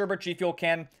 Rainbow Sherbet G Fuel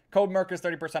can. Code MERC is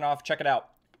 30% off. Check it out.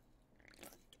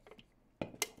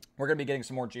 We're going to be getting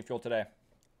some more G Fuel today.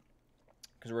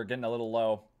 Because we're getting a little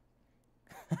low.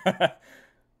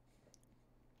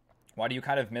 Why do you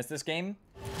kind of miss this game?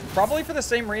 Probably for the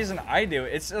same reason I do.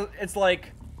 It's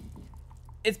like...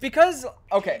 It's because...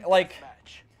 Okay, like...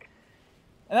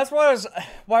 And that's why I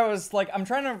was like... I'm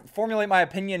trying to formulate my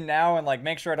opinion now and like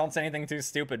make sure I don't say anything too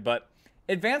stupid, but...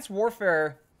 Advanced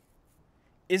Warfare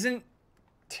isn't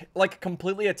like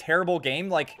completely a terrible game.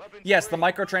 Like, yes, the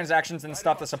microtransactions and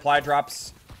stuff, the supply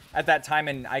drops at that time,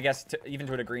 and I guess even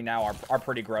to a degree now, are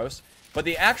pretty gross. But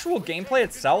the actual gameplay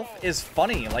itself is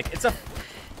funny. Like, it's a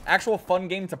actual fun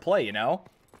game to play, you know?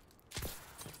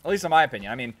 At least in my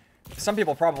opinion. I mean, some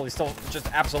people probably still just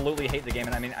absolutely hate the game,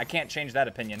 and I mean, I can't change that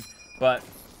opinion, but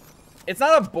it's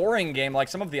not a boring game like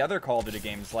some of the other Call of Duty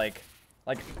games, like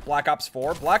Black Ops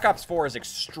 4. Black Ops 4 is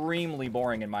extremely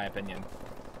boring in my opinion.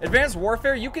 Advanced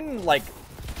Warfare, you can, like,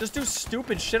 just do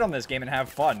stupid shit on this game and have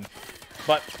fun.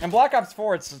 But in Black Ops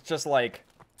 4, it's just like,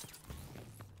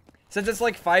 since it's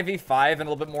like 5v5 and a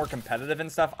little bit more competitive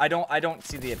and stuff, I don't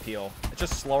see the appeal. It's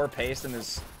just slower paced and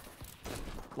there's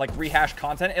like rehashed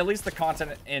content. At least the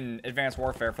content in Advanced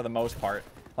Warfare for the most part.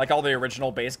 Like all the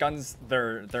original base guns,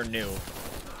 they're new.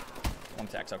 One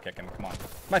to exo kick him, come on.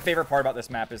 My favorite part about this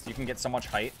map is you can get so much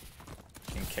height.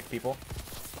 You can kick people.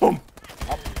 Boom!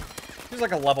 Oh. He was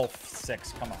like a level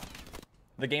 6, come on.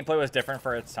 The gameplay was different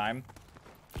for its time.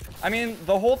 I mean,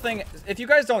 the whole thing, if you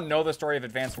guys don't know the story of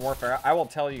Advanced Warfare, I will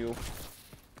tell you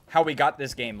how we got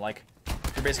this game. Like,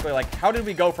 you're basically like, how did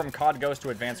we go from COD Ghost to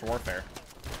Advanced Warfare?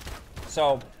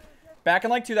 So, back in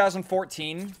like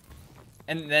 2014,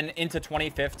 and then into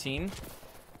 2015,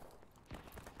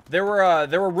 there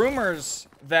were rumors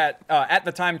that, at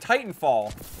the time,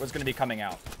 Titanfall was going to be coming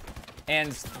out.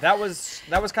 And that was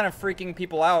kind of freaking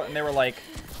people out, and they were like,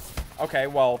 okay,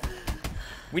 well,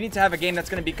 we need to have a game that's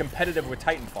going to be competitive with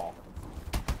Titanfall.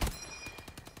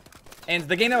 And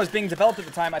the game that was being developed at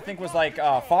the time, I think, was like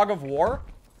Fog of War.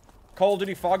 Call of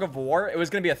Duty Fog of War. It was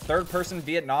going to be a third-person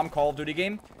Vietnam Call of Duty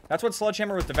game. That's what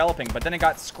Sledgehammer was developing, but then it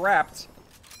got scrapped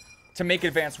to make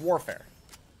Advanced Warfare.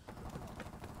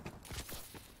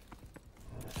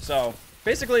 So,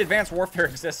 basically, Advanced Warfare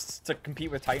exists to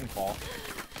compete with Titanfall.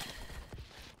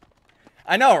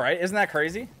 I know, right? Isn't that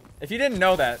crazy? If you didn't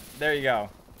know that, there you go.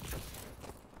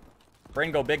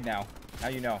 Brain go big now. Now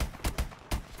you know.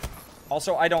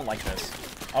 Also, I don't like this.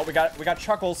 Oh, we got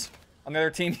Chuckles on the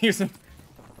other team using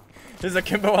his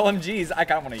Akimbo LMGs. I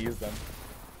kind of want to use them.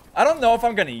 I don't know if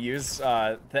I'm gonna use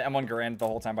the M1 Garand the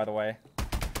whole time. By the way,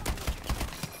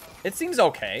 it seems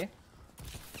okay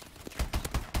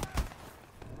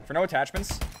for no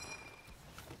attachments.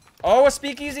 Oh, a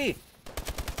speakeasy.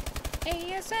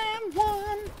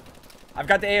 ASM1. I've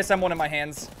got the ASM1 in my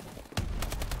hands.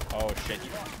 Oh shit.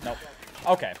 Nope.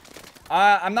 Okay.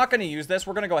 I'm not gonna use this.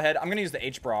 We're gonna go ahead. I'm gonna use the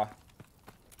H-Bra.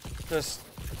 Just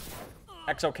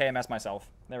XOKMS myself.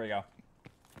 There we go.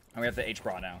 And we have the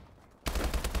H-Bra now.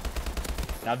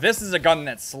 Now this is a gun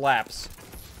that slaps.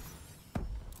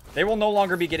 They will no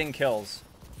longer be getting kills.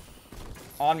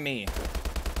 On me.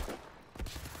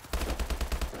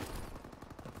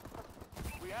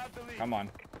 Come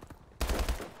on.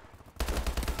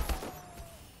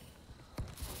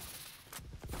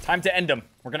 Time to end them.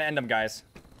 We're gonna end them, guys.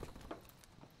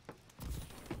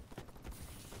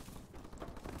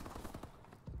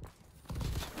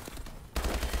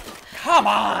 Come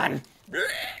on!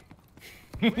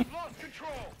 We've lost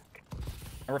control.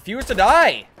 I refuse to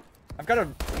die. I've got a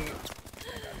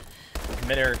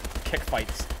mid-air kick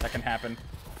fights that can happen.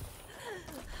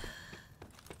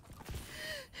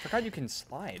 Forgot you can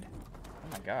slide.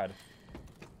 Oh my god.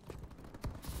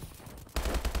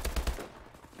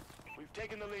 We've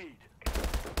taken the lead.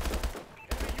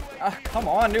 Ah, come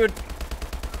on, dude.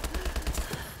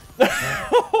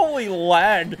 Holy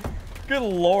lag. Good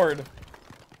lord.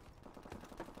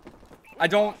 I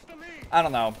don't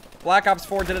know. Black Ops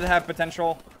 4, did it have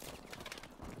potential?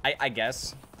 I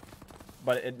guess.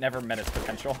 But it never met its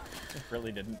potential. It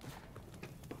really didn't.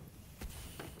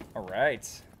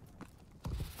 Alright.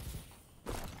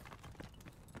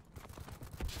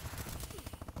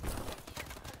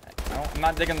 I'm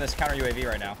not digging this counter UAV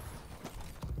right now.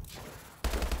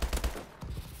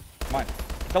 Come on.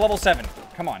 To level 7.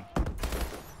 Come on.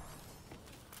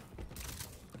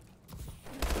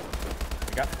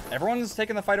 Everyone's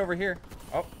taking the fight over here.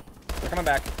 Oh, they're coming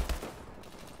back.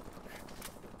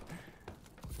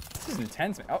 This is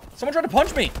intense, man. Oh, someone tried to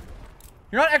punch me.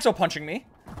 You're not exo punching me.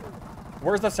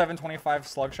 Where's the 725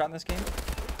 slug shot in this game?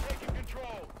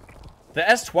 The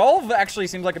S12 actually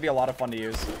seems like it'd be a lot of fun to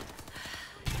use.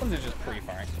 This is just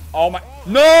pre-firing. Oh my.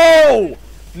 No!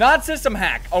 Not system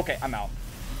hack. Okay, I'm out.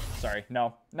 Sorry.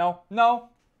 No. No. No.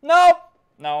 No.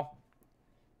 No.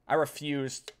 I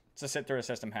refused to sit through a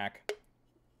system hack.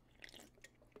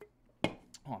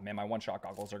 Oh man, my one-shot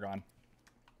goggles are gone.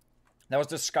 That was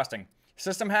disgusting.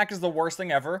 System hack is the worst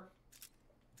thing ever.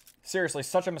 Seriously,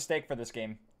 such a mistake for this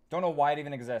game. Don't know why it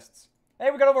even exists. Hey,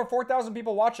 we got over 4,000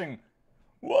 people watching.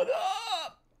 What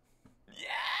up? Yeah!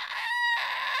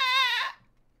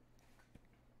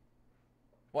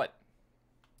 What?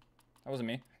 That wasn't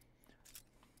me.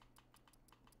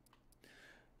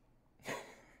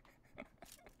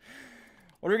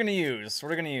 What are we gonna use? What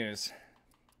are we gonna use?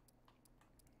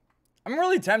 I'm I'm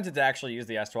really tempted to actually use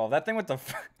the S12. That thing with the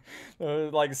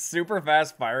like super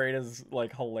fast fire rate is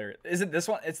like hilarious. Is it this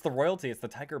one? It's the royalty. It's the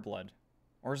tiger blood,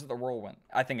 or is it the whirlwind?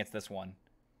 I think it's this one.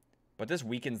 But this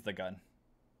weakens the gun.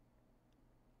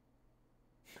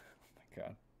 Oh my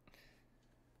god.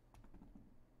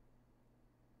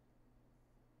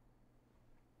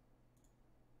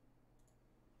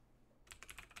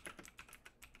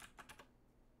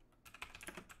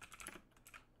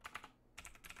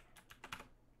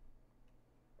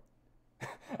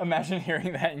 Imagine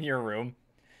hearing that in your room.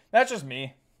 That's just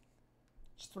me.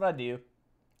 Just what I do.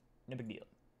 No big deal.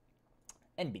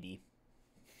 NBD.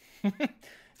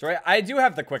 So right, I do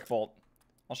have the quick bolt.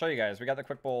 I'll show you guys. We got the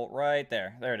quick bolt right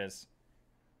there. There it is.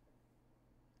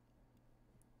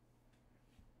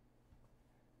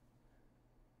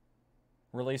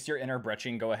 Release your inner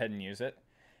Bretching. Go ahead and use it.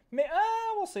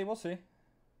 We'll see. We'll see.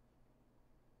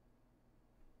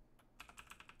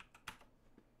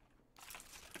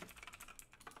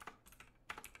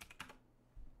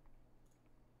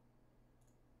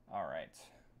 All right.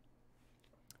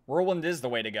 Whirlwind is the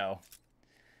way to go.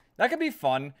 That could be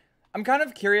fun. I'm kind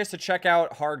of curious to check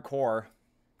out Hardcore.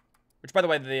 Which, by the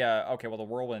way, okay, well, the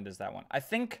Whirlwind is that one. I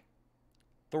think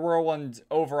the Whirlwind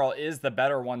overall is the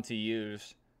better one to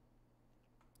use.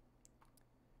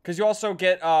 Because you also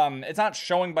get, it's not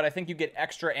showing, but I think you get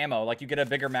extra ammo. Like, you get a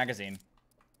bigger magazine.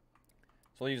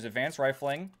 So we'll use Advanced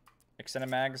Rifling, Extended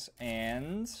Mags,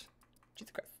 and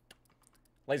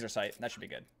Laser Sight. That should be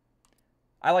good.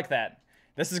 I like that.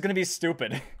 This is going to be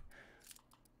stupid.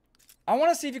 I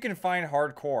want to see if you can find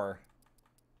Hardcore.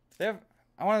 I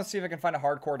want to see if I can find a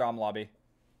Hardcore Dom lobby.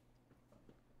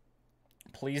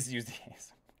 Please use the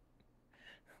ASM.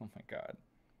 Oh my god.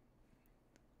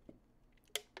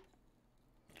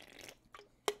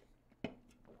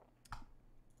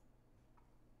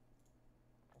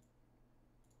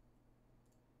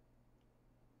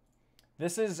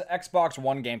 This is Xbox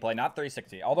One gameplay, not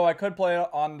 360. Although I could play it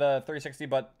on the 360,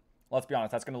 but let's be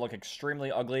honest, that's going to look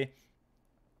extremely ugly.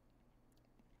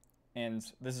 And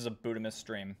this is a Budamus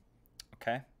stream.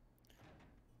 Okay.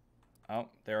 Oh,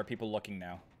 there are people looking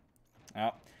now.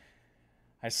 Oh.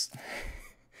 I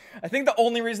think the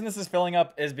only reason this is filling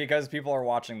up is because people are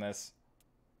watching this.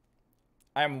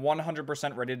 I am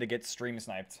 100% ready to get stream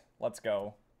sniped. Let's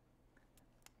go.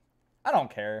 I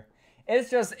don't care.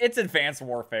 It's Advanced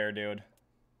Warfare, dude.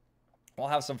 We'll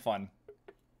have some fun.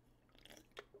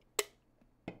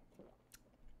 I'm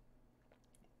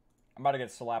about to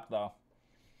get slapped, though.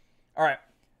 Alright.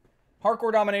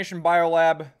 Hardcore Domination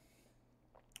Biolab.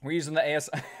 We're using the AS...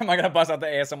 Am I going to bust out the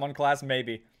ASM1 class?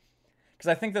 Maybe. Because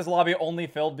I think this lobby only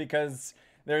filled because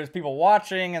there's people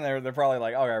watching, and they're probably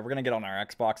like, okay, we're going to get on our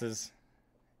Xboxes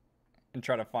and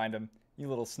try to find them. You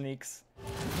little sneaks.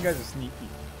 You guys are sneaky.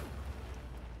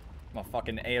 I'm a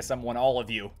fucking ASM1, all of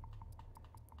you.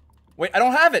 Wait, I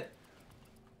don't have it!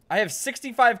 I have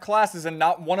 65 classes and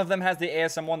not one of them has the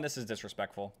ASM1. This is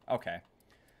disrespectful. Okay.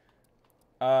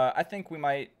 I think we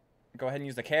might go ahead and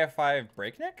use the KF5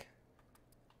 Breakneck?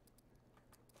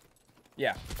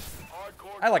 Yeah.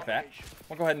 I like that.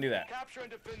 We'll go ahead and do that. Capture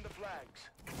and defend the flags.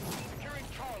 Securing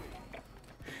Charlie.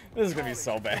 This is gonna be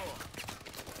so bad.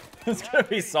 This is gonna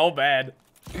be so bad.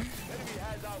 Enemy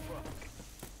has Alpha.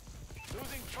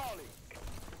 Losing Charlie.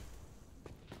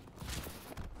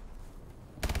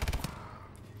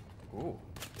 Ooh.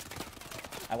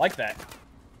 I like that.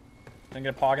 Didn't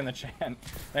get a pog in the chat.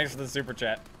 Thanks for the super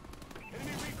chat.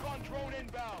 Enemy recon drone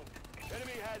inbound.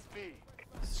 Enemy has B.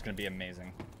 This is gonna be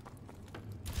amazing.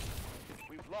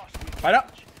 We've lost. Fight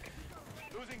up.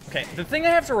 Okay, the thing I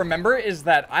have to remember is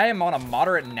that I am on a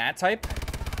moderate nat type.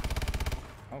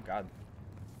 Oh god.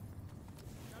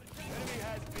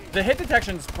 The hit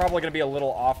detection is probably gonna be a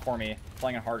little off for me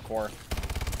playing in hardcore.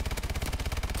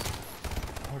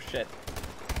 Oh shit.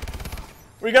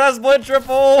 We got a split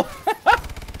triple!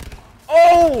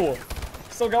 Oh!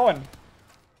 Still going.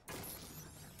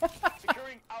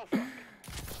 Securing Alpha.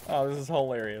 Oh, this is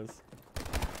hilarious.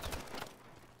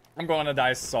 I'm going to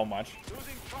die so much.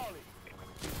 Losing Charlie.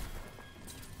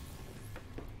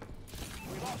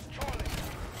 We lost Charlie.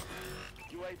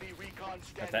 UAV recon Got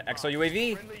standing that by. EXO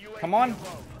UAV. Friendly UAV Come on.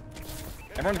 above.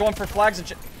 Everyone's going for flags and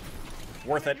shit.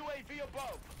 Worth it. UAV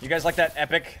above. You guys like that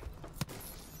epic?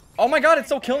 Oh my god, it's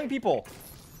still killing people.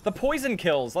 The poison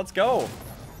kills. Let's go.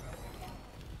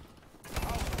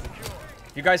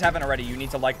 If you guys haven't already, you need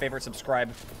to like, favorite,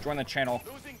 subscribe, join the channel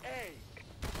Losing A.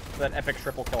 for that epic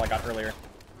triple kill I got earlier.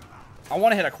 I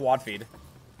want to hit a quad feed.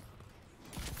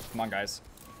 Come on, guys.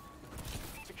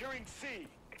 Securing C.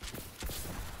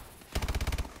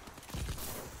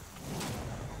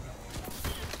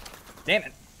 Damn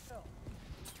it.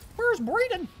 Where's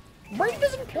Braden? Brady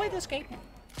doesn't play this game.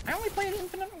 I only play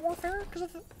Infinite Warfare because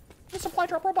of the supply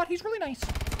drop robot. He's really nice.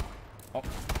 Oh.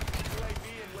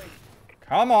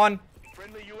 Come on.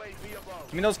 Friendly UAV above.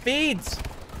 Give me those feeds.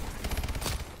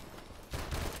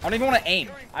 I don't even want to aim.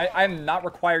 I'm not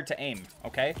required to aim,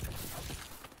 okay?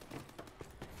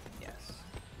 Yes.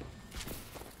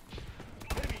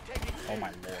 Oh my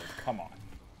lord, come on.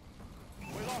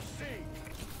 We lost C.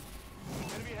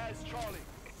 Enemy has Charlie.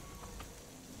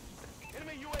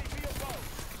 Enemy UAV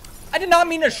above. I did not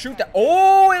mean to shoot that.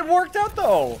 Oh, it worked out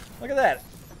though. Look at that.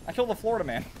 I killed the Florida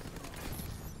man.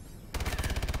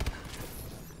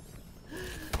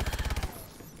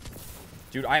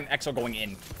 Dude, I am EXO going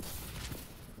in.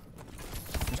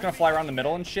 I'm just gonna fly around the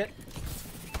middle and shit.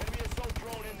 Enemy assault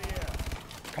drone in the air.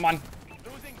 Come on.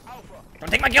 Losing Alpha. Don't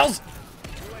take my kills.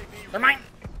 UAV They're mine.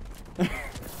 Our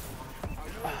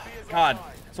UAV is God.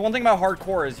 online. So one thing about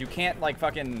hardcore is you can't like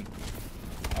fucking...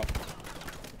 Oh.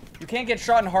 You can't get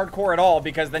shot in hardcore at all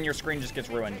because then your screen just gets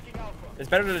ruined. Taking Alpha. It's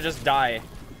better to just die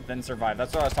than survive.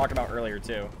 That's what I was talking about earlier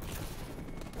too.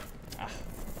 Ah,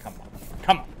 come on.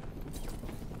 Come on.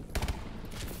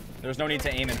 There's no need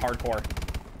to aim in hardcore.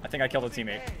 I think I killed a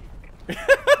teammate. We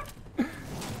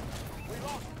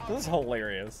lost This is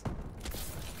hilarious.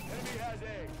 Enemy has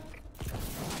A.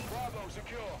 Bravo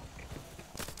secure.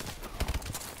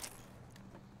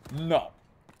 No.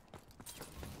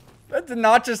 That did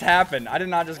not just happen. I did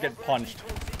not just get punched.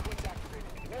 Sequence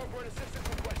activated. Warbird assistance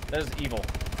requested. That is evil.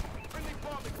 Friendly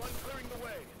bombing run clearing the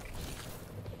way.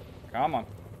 Come on.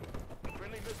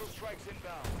 Friendly missile strikes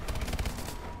inbound.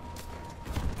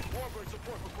 Warbird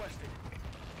support requested.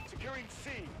 Securing C.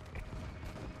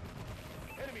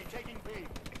 Enemy taking B.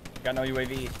 Got no UAV.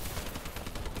 We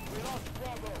lost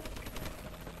Bravo.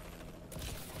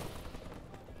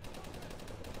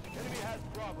 Enemy has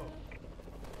Bravo.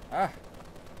 Ah.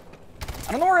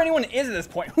 I don't know where anyone is at this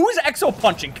point. Who's EXO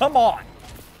punching? Come on.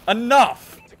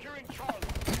 Enough. Securing Charlie.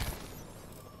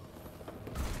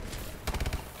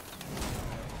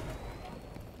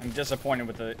 I'm disappointed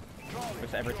with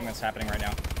everything that's happening right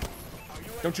now. Our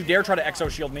UAV Don't you dare try to EXO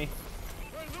shield me.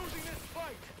 We're losing this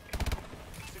fight.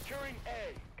 Securing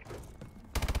A.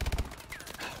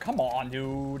 Come on,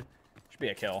 dude. Should be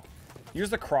a kill. Use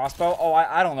the crossbow. Oh,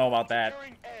 I don't know about that.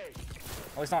 Securing A.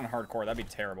 At least not in hardcore. That'd be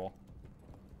terrible.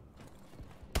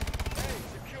 A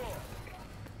secure.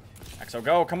 EXO,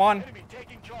 go. Come on. Enemy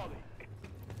taking Charlie.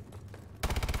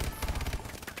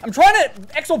 I'm trying to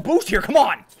EXO boost here. Come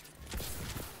on.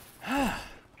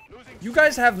 Losing You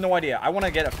guys have no idea. I want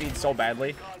to get a feed so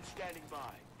badly. Con standing by.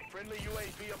 Friendly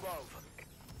UAV above.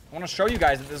 I want to show you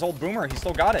guys that this old boomer, he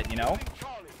still got it, you know? Losing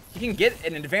Charlie. He can get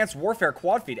an advanced warfare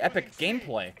quad feed. Epic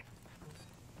gameplay.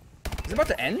 Is it about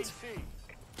to end? C.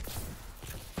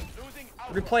 Losing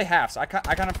Or we Alpha. play halves? I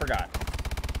kind of forgot.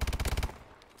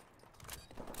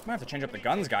 Might have to change up the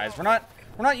guns, guys. We're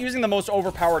not using the most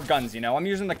overpowered guns, you know? I'm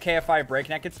using the KF5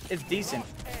 Breakneck. It's decent,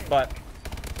 but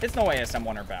it's no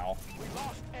ASM1 or BAL. We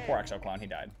lost A. Poor EXO clown, he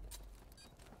died.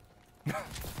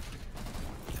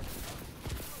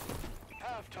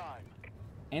 Halftime.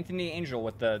 Anthony Angel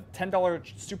with the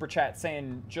 $10 super chat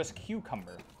saying just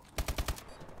cucumber.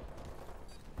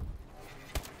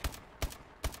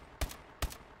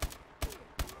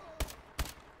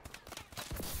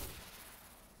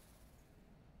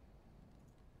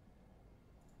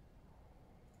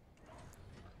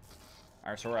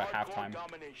 Alright, so we're at Hardcore halftime.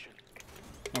 domination.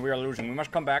 And we are losing. We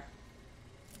must come back.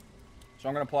 So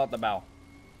I'm gonna pull out the bow.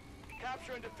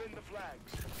 Capture and defend the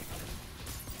flags.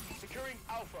 Securing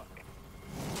Alpha.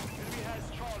 Enemy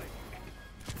has Charlie.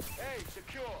 A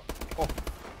secure. Oh.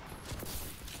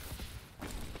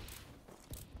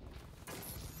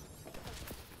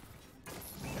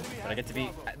 Enemy Did I has get to be?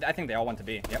 Bravo. I think they all went to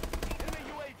B. Yep. Enemy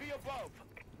UAV above.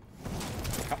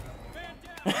 Come.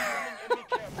 Enemy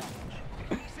care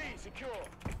package. C secure.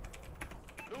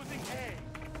 Losing A.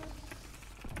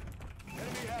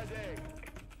 Enemy has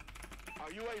A. Our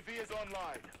UAV is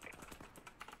online.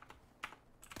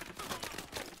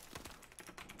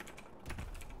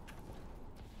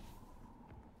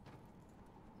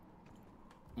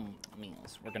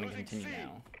 Meals. We're gonna Losing continue C.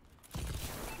 now.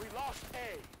 We lost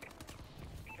A.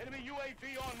 Enemy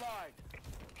UAV online.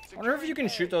 I wonder if you can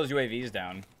shoot Securing those UAVs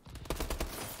down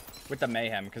with the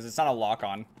mayhem, because it's not a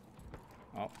lock-on.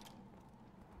 Oh,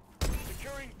 A.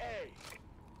 Securing A.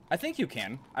 I think you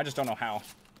can. I just don't know how.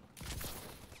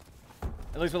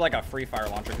 At least with like a free fire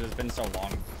launcher, because it's been so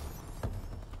long.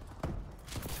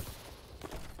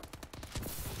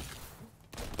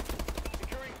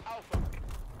 Securing Alpha.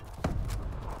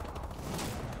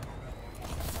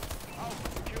 Alpha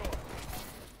secure.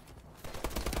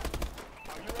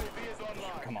 Our UAV is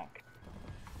online. Come on.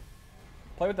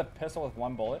 Play with the pistol with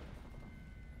one bullet.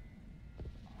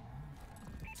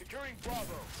 Securing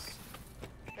Bravo.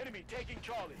 Enemy taking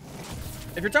Charlie.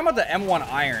 If you're talking about the M1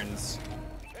 irons,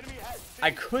 Enemy has C. I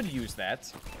could use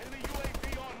that. Enemy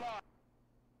UAV online.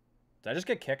 Did I just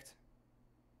get kicked?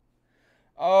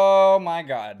 Oh my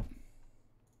god.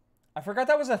 I forgot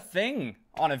that was a thing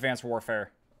on Advanced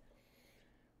Warfare.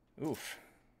 Oof.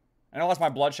 And I lost my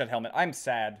bloodshed helmet. I'm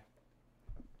sad.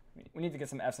 We need to get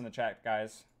some Fs in the chat,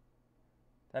 guys.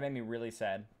 That made me really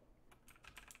sad.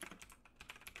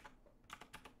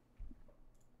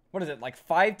 What is it, like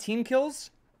 5 team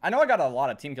kills? I know I got a lot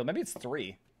of team kills. Maybe it's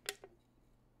 3.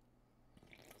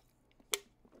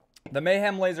 The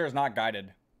Mayhem laser is not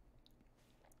guided.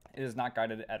 It is not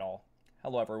guided at all.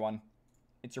 Hello, everyone.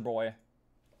 It's your boy.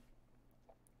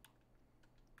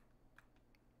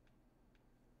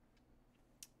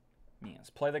 Yes,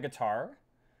 play the guitar.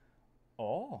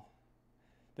 Oh.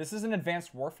 This is an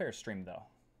Advanced Warfare stream, though.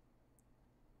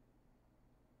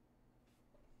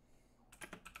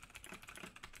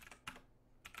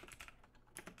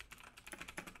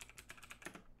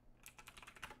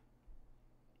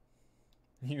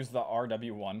 Use the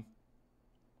RW1.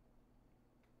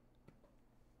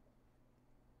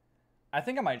 I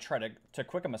think I might try to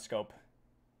quick him a scope.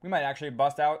 We might actually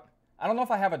bust out. I don't know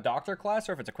if I have a doctor class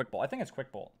or if it's a quick bolt. I think it's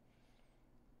quick bolt.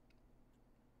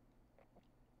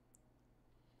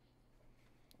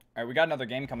 All right, we got another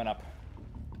game coming up.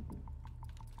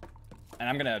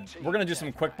 And we're gonna do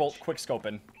some quick bolt, quick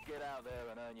scoping. Get out there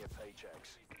and earn your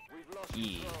paychecks. We've lost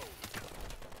Yeah. control.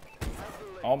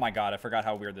 Oh my god, I forgot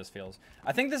how weird this feels.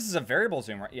 I think this is a variable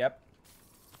zoom, right? Yep.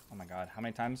 Oh my god, how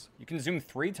many times? You can zoom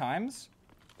 3 times?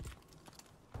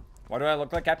 Why do I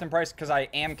look like Captain Price? Because I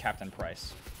am Captain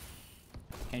Price.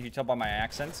 Can't you tell by my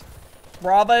accent?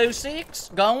 Bravo 6,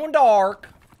 going dark.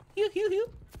 Hoo, hoo, hoo.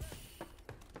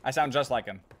 I sound just like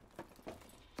him.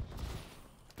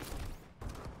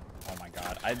 Oh my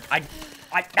god,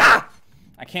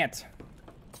 I can't.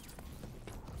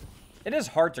 It is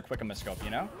hard to quick him a scope, you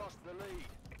know? Lost the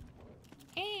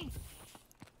lead.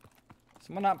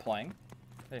 Someone not playing?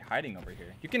 They're hiding over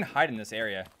here. You can hide in this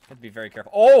area. You have to be very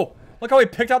careful. Oh! Look how he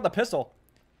picked out the pistol.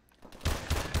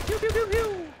 Pew, pew, pew,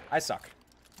 pew. I suck.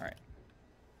 Alright.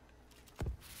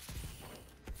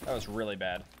 That was really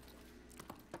bad.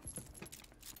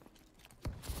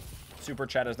 Super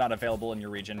chat is not available in your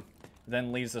region.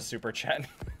 Then leaves the super chat.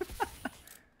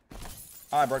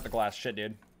 Oh, I broke the glass. Shit,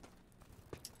 dude.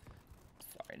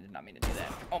 Sorry, I did not mean to do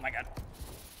that. Oh my god.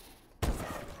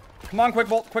 Come on, quick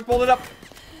bolt it up.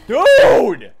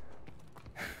 Dude!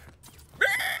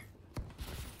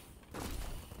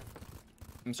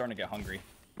 I'm starting to get hungry.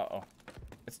 Uh-oh.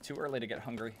 It's too early to get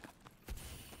hungry.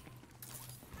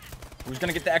 Who's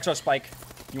gonna get the exo spike?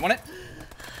 You want it?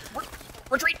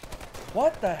 Retreat!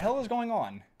 What the hell is going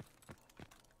on?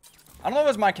 I don't know if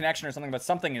it's my connection or something, but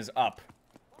something is up.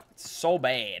 It's so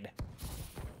bad.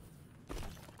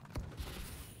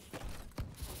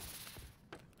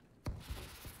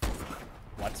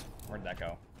 What? Where'd that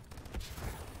go?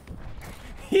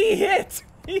 He hit!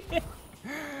 He hit!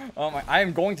 Oh my, I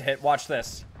am going to hit. Watch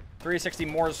this. 360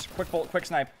 Moore's quick bolt, quick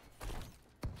snipe.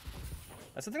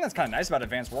 That's the thing that's kind of nice about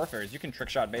Advanced Warfare is you can trick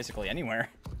shot basically anywhere.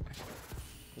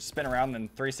 Just spin around and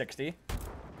 360.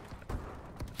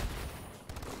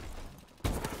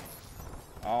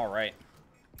 All right.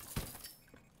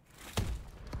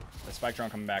 The spike drone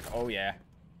coming back. Oh yeah.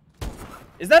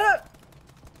 Is that a?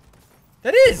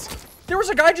 That is. There was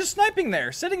a guy just sniping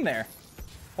there, sitting there.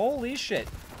 Holy shit.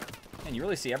 Man, you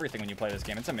really see everything when you play this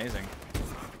game. It's amazing.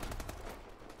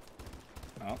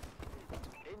 Oh.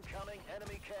 Incoming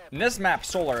enemy camp. And this map,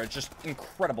 Solar, is just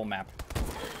incredible map.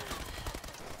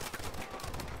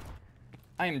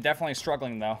 I am definitely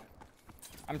struggling though.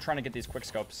 I'm trying to get these quick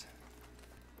scopes.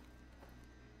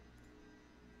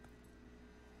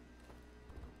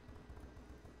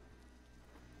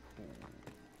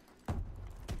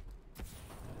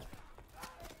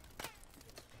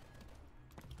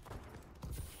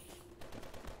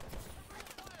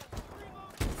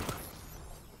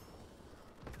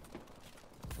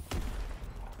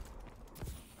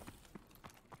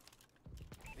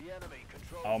 The enemy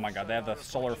controls Oh my god, they have the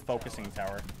solar focusing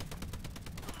tower.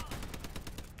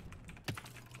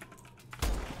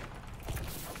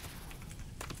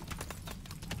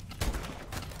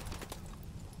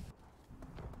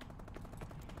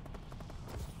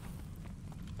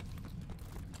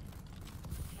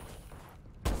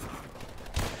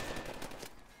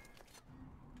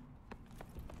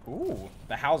 Ooh,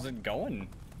 the how's it going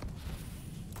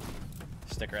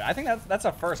sticker. I think that's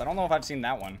a first. I don't know if I've seen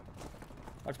that one.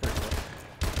 Looks pretty cool.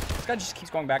 This guy just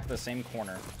keeps going back to the same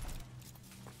corner.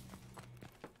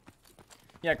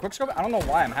 Yeah, quickscope. I don't know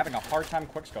why I'm having a hard time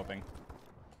quickscoping.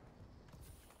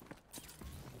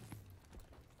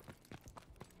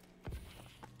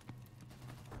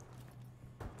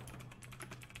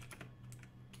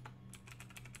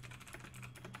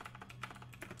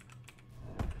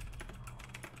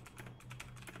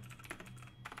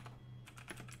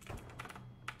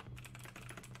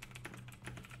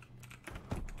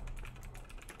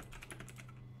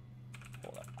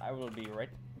 Hold up. I will be right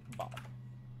back.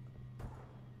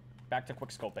 Back to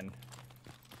quickscoping.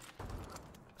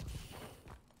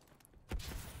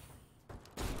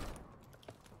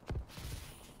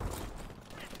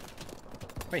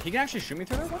 Wait, he can actually shoot me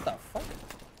through there? What the fuck?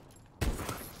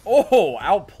 Oh,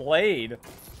 outplayed.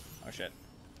 Oh, shit.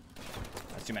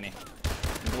 That's too many.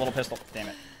 There's a little pistol. Damn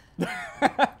it.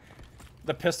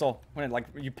 The pistol, when it, like,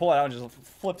 you pull it out and just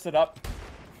flips it up.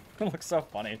 It looks so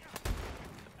funny.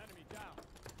 Enemy down.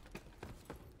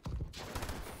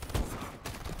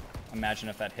 Imagine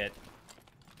if that hit.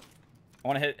 I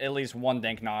want to hit at least one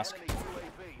dank nosk. Enemy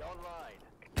UAV online.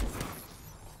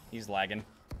 He's lagging.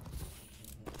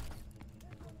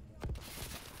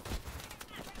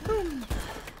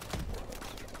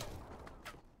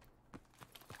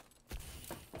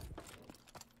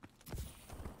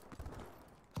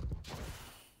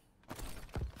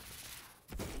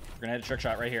 We're gonna hit a trick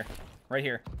shot right here. Right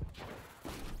here.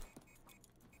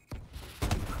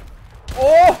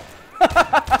 Oh!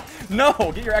 No!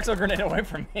 Get your exo grenade away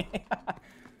from me. I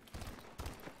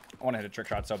want to hit a trick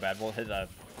shot so bad. We'll hit a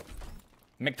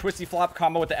McTwisty flop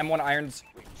combo with the M1 irons.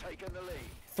 We've taken the lead.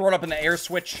 Throw it up in the air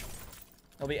switch.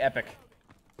 It'll be epic.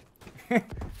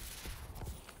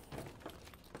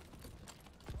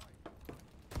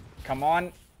 Come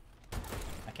on.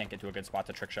 I can't get to a good spot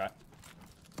to trick shot.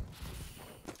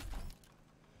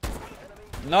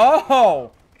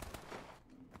 No!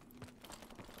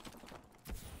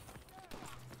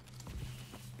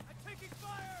 I'm taking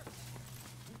fire.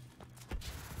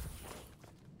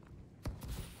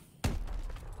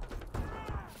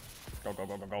 Go, go,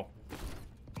 go, go, go.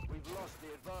 We've lost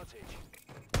the advantage.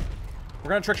 We're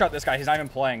gonna trick shot this guy. He's not even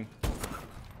playing.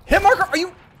 Hit marker! Are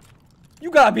you...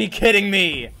 You gotta be kidding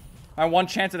me! My one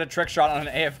chance at a trick shot on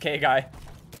an AFK guy.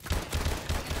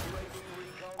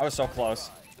 I was so close.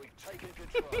 We've taken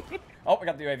control. Oh, we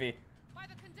got the UAV. By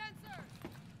the condenser.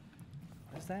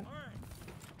 What is that?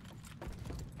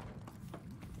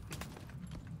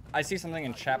 I see something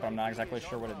in chat, but I'm not exactly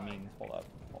sure what it means. Hold up.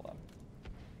 Hold up.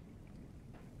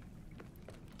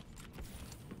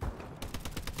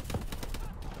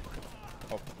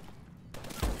 Oh.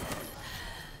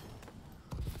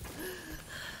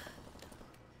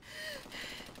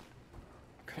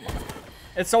 Come on.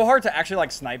 It's so hard to actually,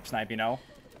 like, snipe, you know?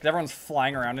 Because everyone's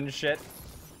flying around and shit.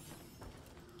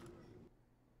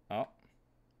 Oh.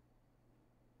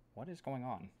 What is going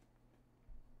on?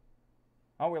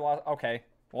 Oh, we lost. Okay.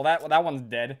 Well, that one's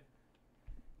dead.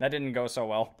 That didn't go so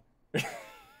well.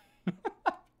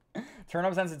 Turn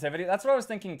up sensitivity? That's what I was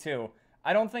thinking, too.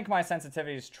 I don't think my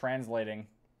sensitivity is translating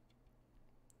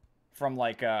from,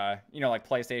 like, you know, like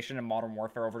PlayStation and Modern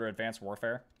Warfare over to Advanced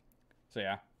Warfare. So,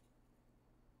 yeah.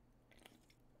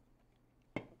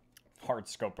 Hard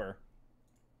scoper.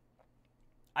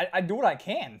 I do what I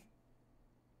can.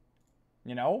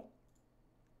 You know?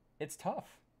 It's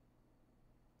tough.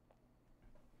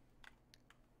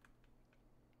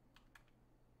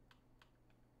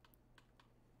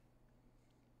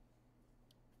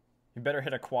 You better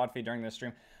hit a quad feed during this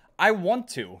stream. I want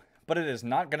to, but it is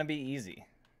not going to be easy.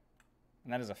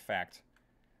 And that is a fact.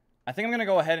 I think I'm going to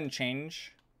go ahead and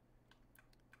change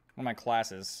one of my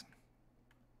classes.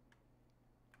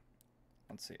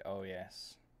 Let's see. Oh,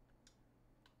 yes.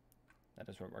 That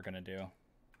is what we're going to do.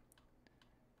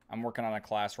 I'm working on a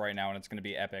class right now, and it's going to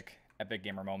be epic. Epic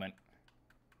gamer moment.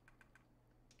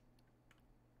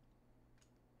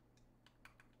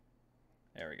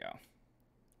 There we go.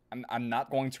 I'm not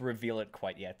going to reveal it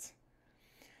quite yet.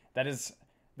 That is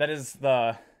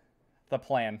the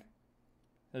plan.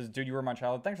 This is, dude, you were my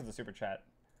child. Thanks for the super chat.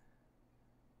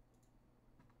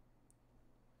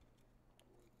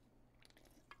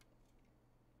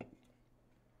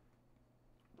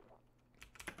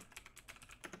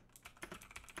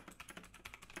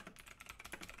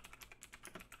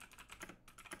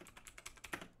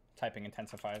 Typing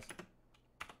intensifies.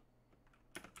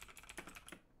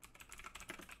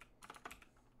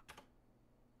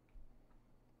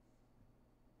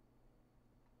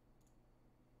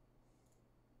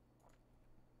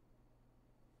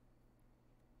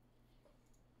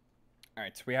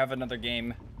 Alright, so we have another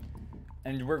game.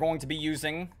 And we're going to be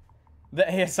using the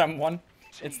ASM one.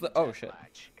 It's the... Oh, shit.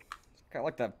 Got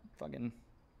like the fucking...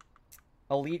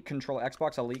 Elite controller.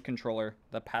 Xbox Elite controller.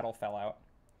 The paddle fell out.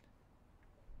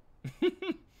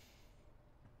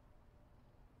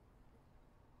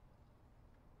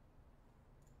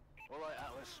 Alright,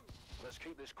 Atlas. Let's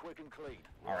keep this quick and clean.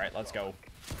 Alright, let's go.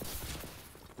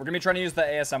 We're gonna be trying to use the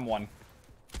ASM one.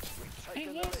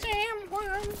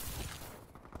 ASM1.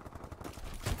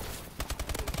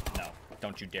 No,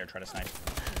 don't you dare try to snipe.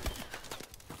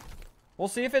 We'll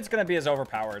see if it's gonna be as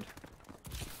overpowered.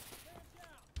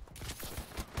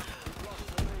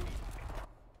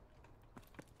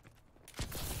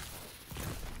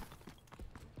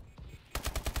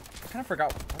 I kind of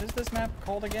forgot, what is this map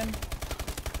called again?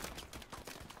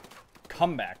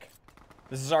 Comeback.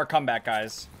 This is our comeback,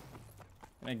 guys.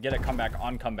 I'm gonna get a comeback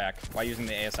on comeback by using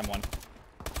the ASM one.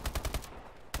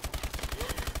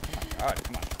 Oh my god,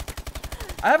 come on.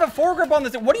 I have a foregrip on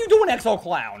this. What are you doing, Exo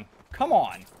Clown? Come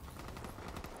on.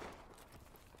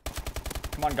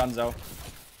 Come on, Gunzo.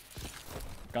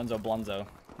 Gunzo Blunzo.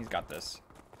 He's got this.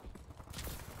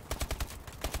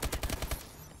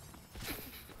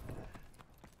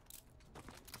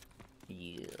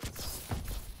 Yes.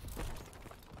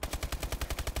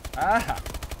 Ah.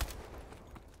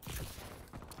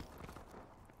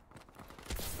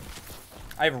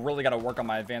 I've really got to work on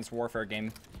my Advanced Warfare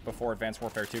game before Advanced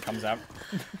Warfare 2 comes out.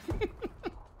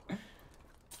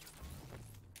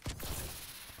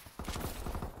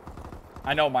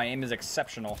 I know, my aim is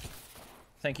exceptional.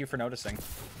 Thank you for noticing.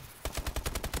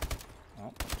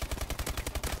 Oh.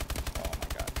 Oh my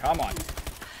god. Come on.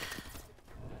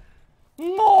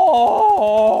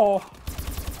 No!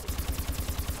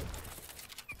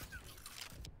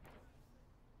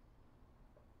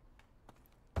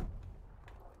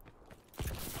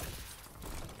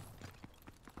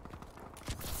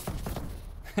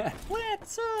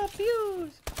 Let's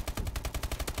abuse.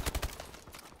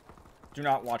 Do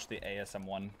not watch the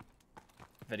ASM1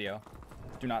 video.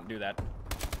 Do not do that.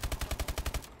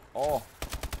 Oh.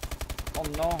 Oh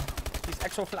no. He's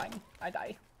exo flying. I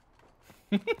die.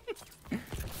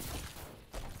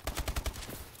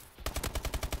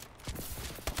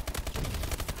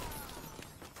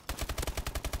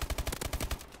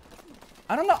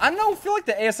 I don't know. I don't feel like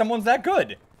the ASM1's that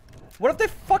good. What if they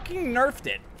fucking nerfed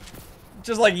it?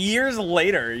 Just like years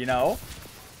later, you know?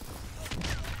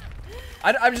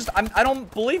 I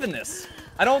don't believe in this.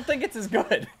 I don't think it's as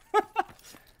good.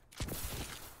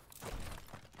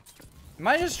 Am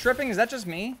I just tripping? Is that just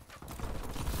me?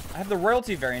 I have the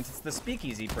royalty variant. It's the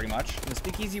speakeasy, pretty much. And the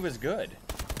speakeasy was good.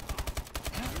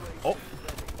 Oh,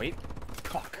 wait.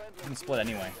 Fuck. I can split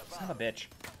anyway. Son of a bitch.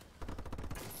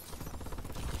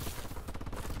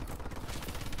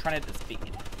 Trying to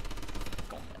speed.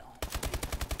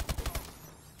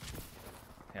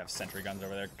 They have sentry guns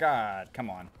over there. God, come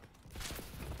on.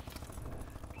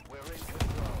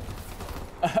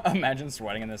 Imagine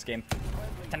sweating in this game.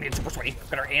 Time to get super sweaty.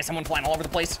 Got our ass, someone flying all over the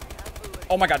place.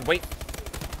 Oh my god, wait.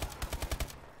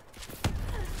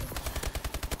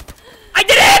 I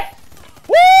did it!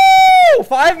 Woo!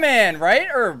 5-man, right?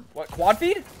 Or what, quad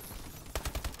feed?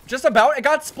 Just about. It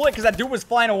got split because that dude was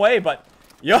flying away, but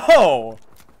yo!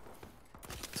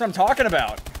 That's what I'm talking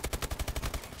about.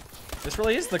 This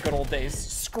really is the good old days.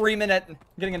 Screaming at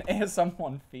getting an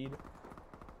ASM1 feed.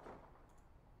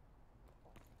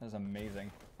 That is amazing.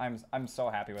 I'm so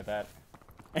happy with that.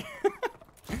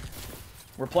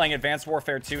 We're playing Advanced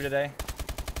Warfare 2 today.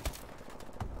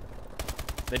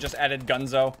 They just added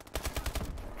Gunzo.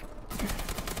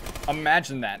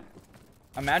 Imagine that.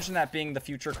 Imagine that being the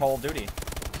future Call of Duty.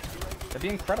 That'd be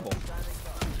incredible.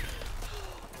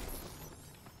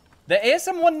 The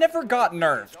ASM1 never got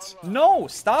nerfed. No,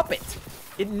 stop it.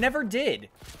 It never did.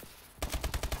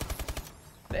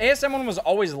 The ASM1 was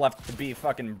always left to be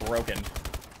fucking broken.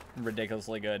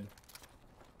 Ridiculously good.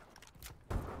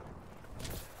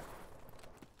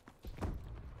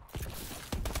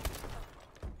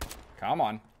 Come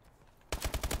on.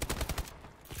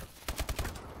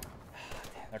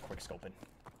 They're quick scoping.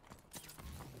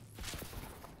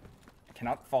 I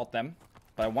cannot fault them,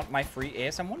 but I want my free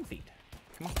ASM1 feed.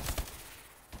 Come on.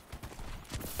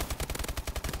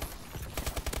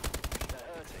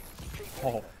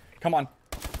 Oh, come on.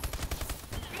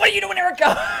 What are you doing, Erik?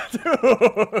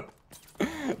 Dude.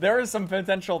 There was some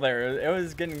potential there. It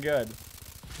was getting good.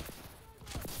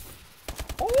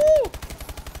 Oh!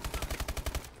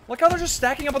 Look how they're just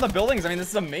stacking up on the buildings. I mean, this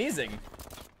is amazing.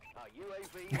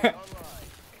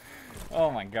 Oh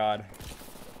my god.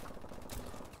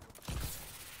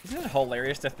 Isn't it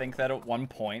hilarious to think that at one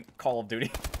point, Call of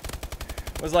Duty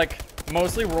was like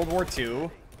mostly World War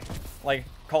II, like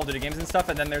Call of Duty games and stuff,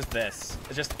 and then there's this.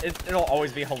 It's just, it'll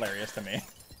always be hilarious to me.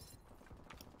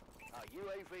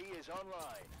 UAV is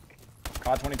online.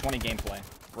 COD 2020 gameplay.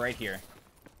 Right here.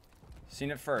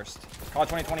 Seen it first. COD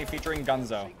 2020 featuring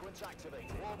Gunzo. Sequence activate.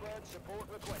 Warbird support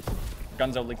request.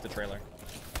 Gunzo leaked the trailer.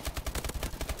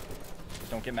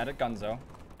 Don't get mad at Gunzo,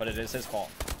 but it is his fault.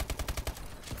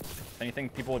 If anything,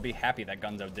 people would be happy that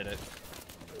Gunzo did it.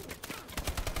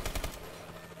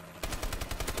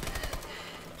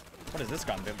 What is this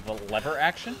gun? The lever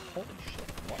action? Holy shit,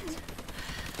 what?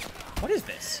 What is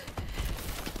this?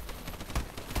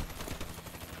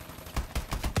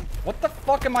 What the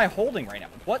fuck am I holding right now?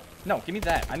 What? No, give me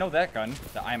that. I know that gun.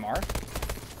 The IMR.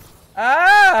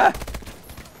 Ah!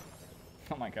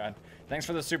 Oh my god. Thanks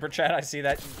for the super chat. I see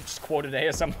that just quoted A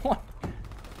as someone.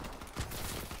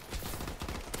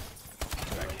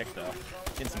 That kick though.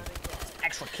 Getting some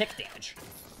extra kick damage.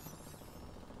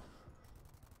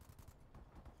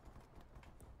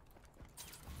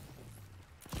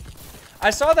 I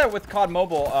saw that with COD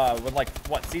Mobile, with like,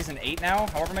 what, Season 8 now?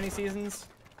 However many seasons?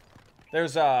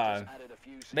 There's,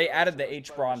 they added the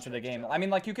H-Brawn to the game. I mean,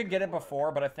 like, you could get it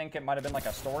before, but I think it might have been like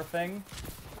a store thing.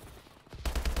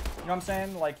 You know what I'm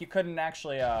saying? Like, you couldn't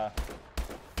actually, it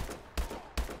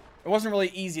wasn't really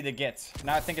easy to get.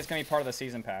 Now I think it's gonna be part of the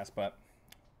season pass, but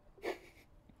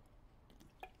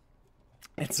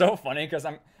it's so funny because I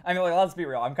mean, like, let's be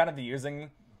real. I'm kind of using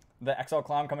the XL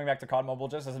Clown coming back to COD Mobile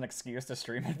just as an excuse to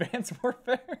stream Advanced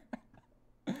Warfare.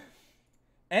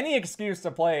 Any excuse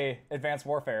to play Advanced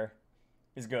Warfare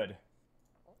is good.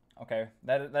 Okay,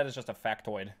 that is just a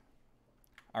factoid.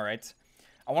 All right,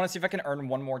 I want to see if I can earn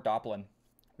one more Doppelin.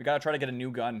 We gotta try to get a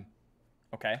new gun.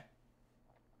 Okay.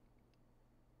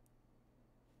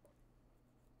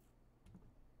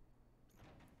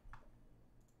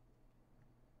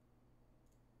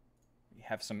 We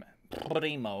have some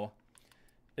primo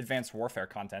Advanced Warfare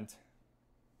content.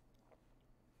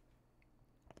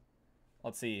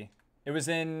 Let's see. It was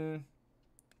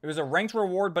a ranked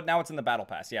reward, but now it's in the battle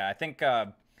pass. Yeah, I think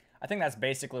that's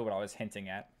basically what I was hinting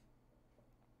at.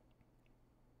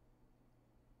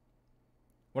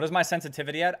 What is my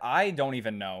sensitivity at? I don't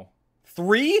even know.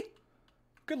 3?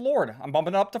 Good lord, I'm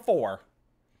bumping it up to 4.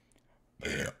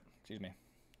 Excuse me.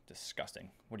 Disgusting.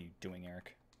 What are you doing,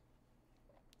 Eric?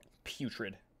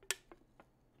 Putrid.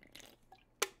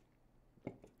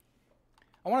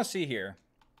 I want to see here.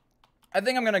 I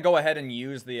think I'm going to go ahead and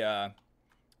use the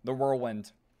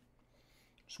whirlwind.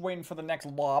 Just waiting for the next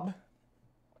lob.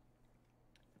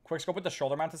 Quickscope with the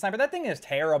shoulder mounted sniper. That thing is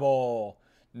terrible.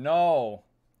 No.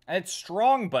 And it's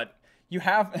strong, but you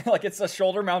have, like, it's a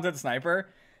shoulder mounted sniper.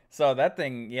 So that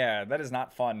thing, yeah, that is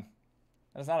not fun.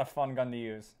 That is not a fun gun to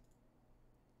use.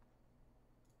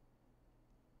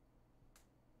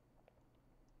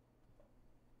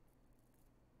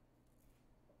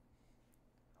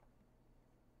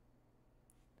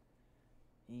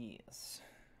 Yes.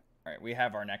 All right, we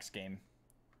have our next game.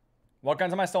 What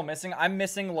guns am I still missing? I'm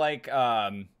missing, like,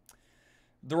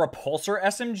 the Repulsor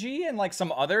SMG and, like,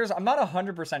 some others. I'm not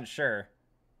 100% sure.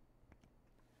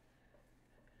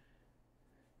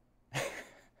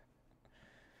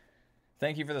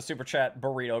 Thank you for the super chat,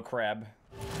 Burrito Crab.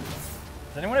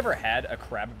 Has anyone ever had a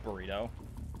crab burrito?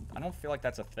 I don't feel like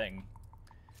that's a thing.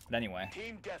 But anyway.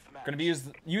 Gonna be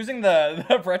using the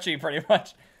Brecci pretty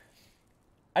much.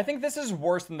 I think this is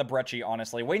worse than the Brecci,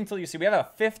 honestly. Wait until you see. We have a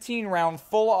 15-round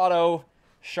full auto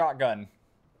shotgun.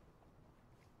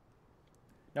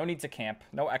 No need to camp.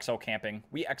 No exo camping.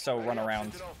 We exo run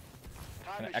around.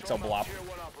 An exo blop.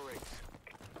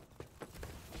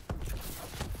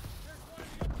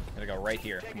 Gotta go right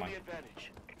here. Come on.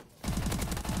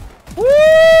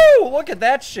 Woo! Look at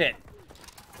that shit.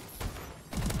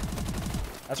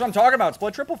 That's what I'm talking about.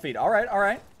 Split triple feed. All right, all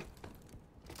right.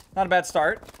 Not a bad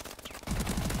start.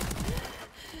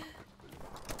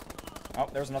 Oh,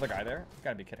 there's another guy there. You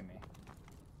gotta be kidding me.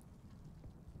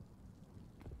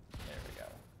 There we go.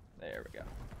 There we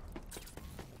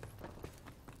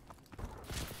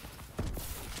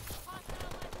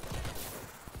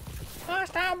go. Us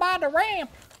down by the ramp.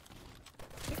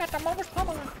 You got the most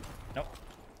pummeling. Nope.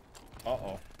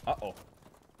 Uh-oh. Uh-oh.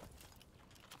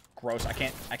 Gross. I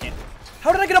can't.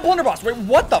 How did I get a blunderbuss? Wait,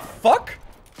 what the fuck?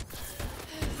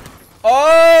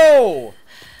 Oh!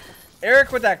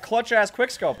 Eric with that clutch-ass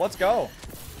quickscope. Let's go.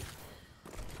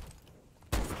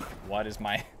 What is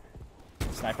my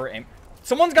sniper aim?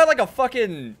 Someone's got like a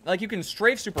fucking... Like, you can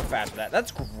strafe super fast with that.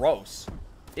 That's gross.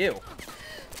 Ew.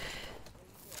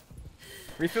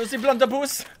 Refill the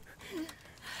blunderbuss.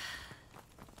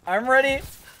 I'm ready.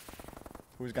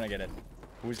 Who's gonna get it?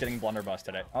 Who's getting blunderbuss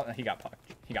today? Oh, he got punched.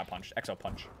 He got punched. Exo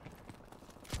punch.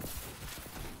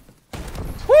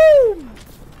 Woo!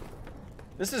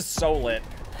 This is so lit.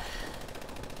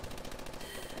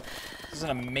 This is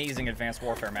an amazing Advanced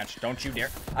Warfare match. Don't you dare.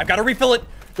 I've got to refill it.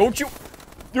 Don't you.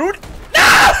 Dude.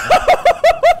 No!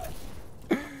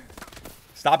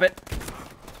 Stop it.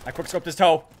 I quickscoped his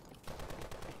toe.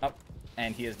 Oh,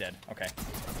 and he is dead. Okay.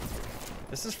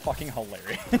 This is fucking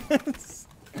hilarious.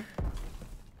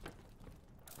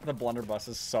 The blunderbuss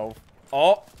is so...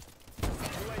 Oh.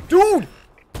 Dude!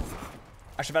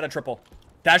 I should have had a triple.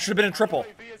 That should have been a triple.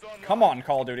 Come on,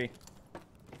 Call of Duty.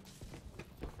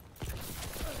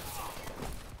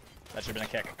 That should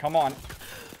have been a kick. Come on.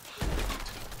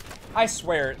 I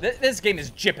swear, this game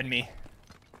is jipping me.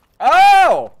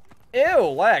 Oh! Ew,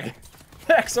 lag.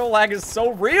 The exo lag is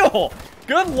so real.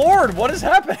 Good lord, what is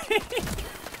happening?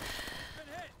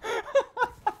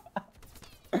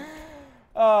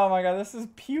 Oh my god, this is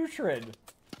putrid.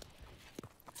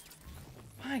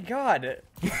 My god.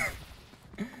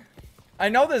 I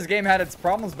know this game had its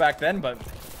problems back then, but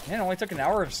man, it only took an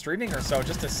hour of streaming or so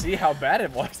just to see how bad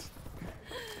it was.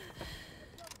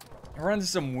 I run into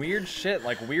some weird shit,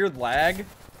 like weird lag.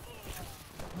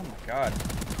 Oh my god.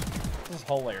 This is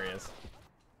hilarious.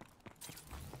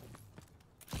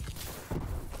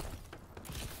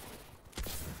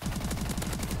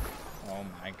 Oh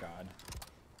my god.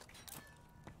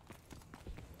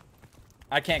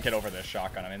 I can't get over this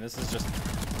shotgun. I mean, this is just...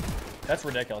 That's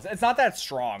ridiculous. It's not that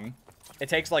strong. It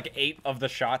takes like 8 of the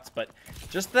shots, but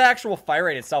just the actual fire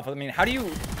rate itself. I mean, how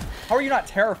are you not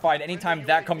terrified anytime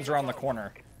that comes around the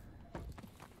corner?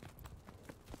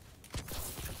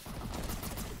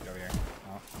 Get over here.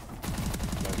 Oh.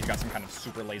 Oh, he's got some kind of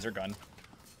super laser gun.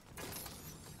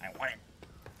 I want it.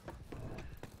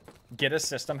 Get a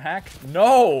system hack?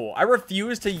 No! I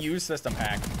refuse to use system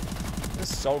hack.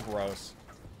 This is so gross.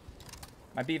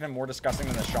 Might be even more disgusting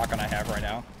than the shotgun I have right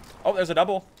now. Oh, there's a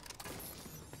double.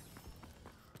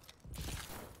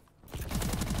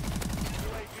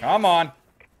 Come on.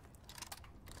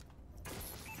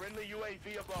 Friendly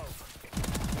UAV above.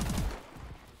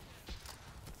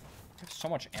 I have so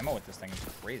much ammo with this thing. It's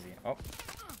crazy. Oh.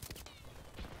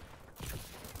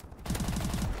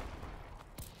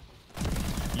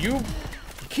 You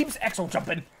keeps exo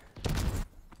jumping.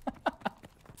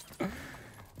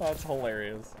 That's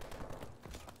hilarious.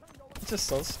 It's just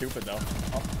so stupid though.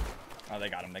 Oh. Oh, they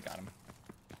got him. They got him.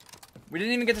 We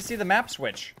didn't even get to see the map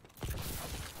switch.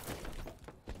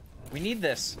 We need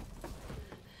this.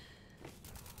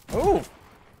 Oh!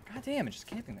 God damn, it's just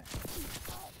camping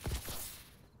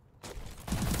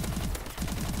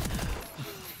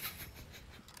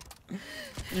there.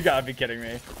 You gotta be kidding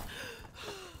me.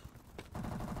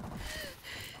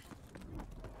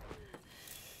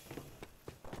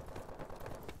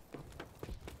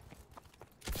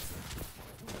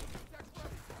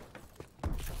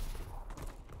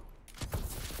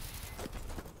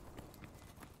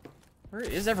 Where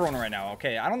is everyone right now?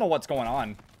 Okay, I don't know what's going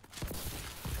on.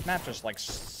 Map just like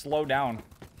slowed down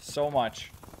so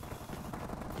much.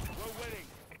 We're winning.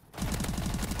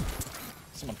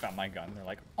 Someone found my gun. They're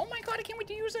like, oh my god, I can't wait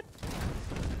to use it.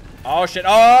 Oh shit.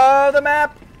 Oh, the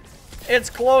map. It's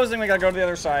closing. We gotta go to the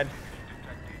other side.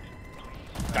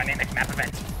 Dynamic map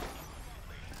event.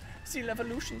 Sea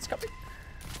Levolution's coming.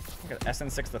 Look at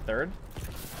SN6 the third.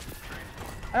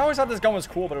 I always thought this gun was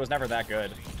cool, but it was never that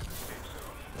good.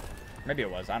 Maybe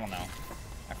it was. I don't know.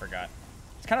 I forgot.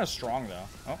 It's kind of strong, though.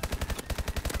 Oh.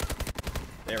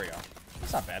 There we go.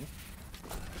 That's not bad.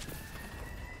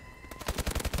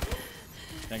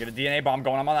 Gonna get a DNA bomb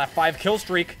going. I'm on that 5 kill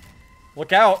streak.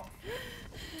 Look out.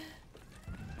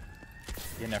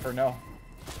 You never know.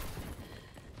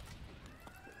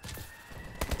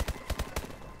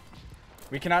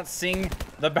 We cannot sing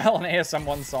the Bell and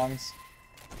ASM1 songs.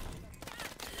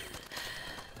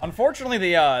 Unfortunately,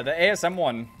 the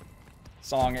ASM1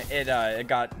 song, it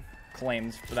got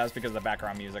claimed, but that's because of the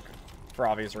background music, for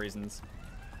obvious reasons.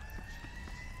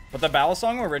 But the Battle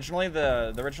song originally,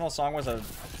 the original song was I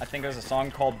think it was a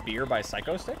song called Beer by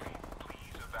Psycho Stick.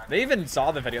 They even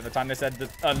saw the video at the time. They said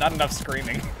that, not enough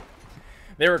screaming.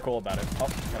 They were cool about it. Oh,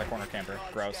 got a corner camper.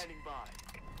 Gross.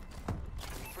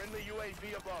 Friendly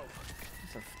UAV above.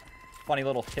 It's a funny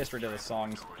little history to the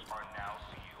songs.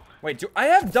 Wait, do I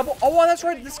have double? Oh, well, that's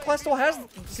right. This class still has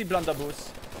C Blunda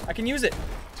boost. I can use it.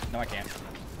 No, I can't.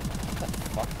 What the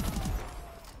fuck?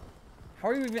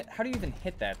 How do you even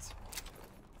hit that?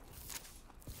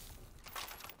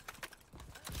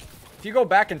 If you go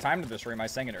back in time to this stream, I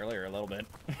sang it earlier a little bit.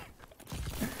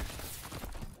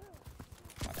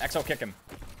 Exo, kick him.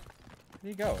 Where do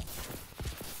you go?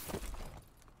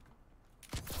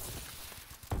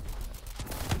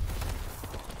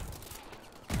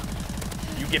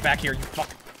 You get back here, you fuck.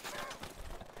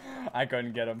 I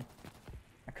couldn't get him.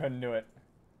 I couldn't do it.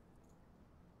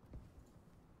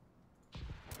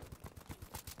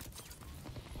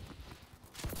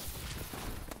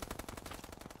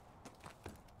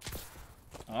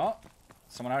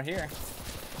 someone out here.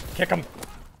 Kick him.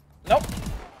 Nope.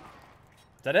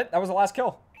 Is that it? That was the last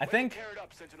kill, I think. Tear it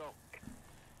up, Sentinel.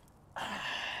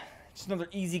 Just another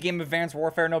easy game of Advanced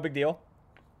Warfare, no big deal.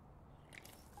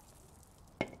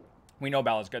 We know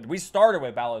Bala's good. We started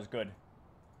with Bala's good.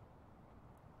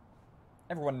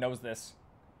 Everyone knows this.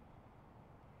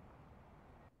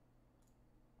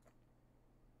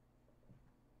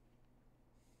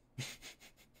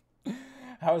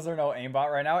 How is there no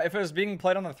aimbot right now? If it was being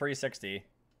played on the 360,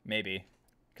 maybe.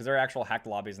 Because there are actual hacked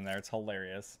lobbies in there. It's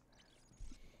hilarious.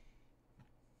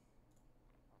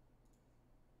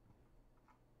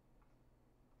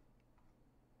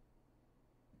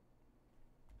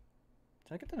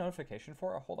 Did I get the notification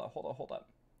for it? Hold up.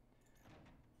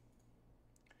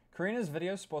 Karina's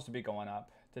video is supposed to be going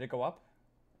up. Did it go up?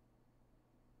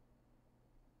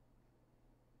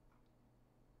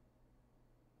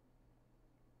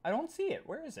 I don't see it.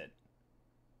 Where is it?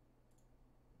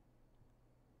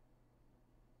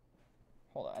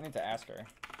 Hold on. I need to ask her.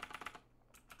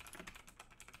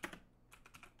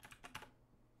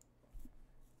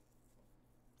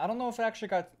 I don't know if it actually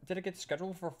got... Did it get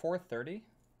scheduled for 4:30?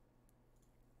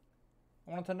 I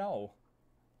wanted to know.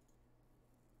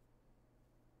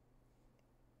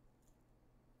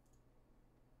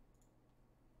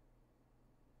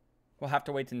 We'll have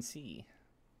to wait and see.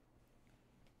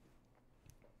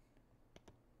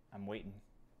 I'm waiting.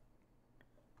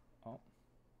 Oh.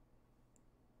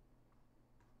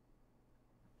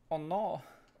 Oh no.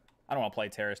 I don't want to play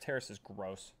Terrace. Terrace is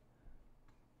gross.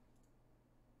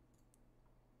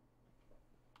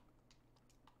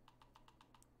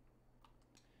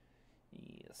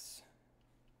 Yes.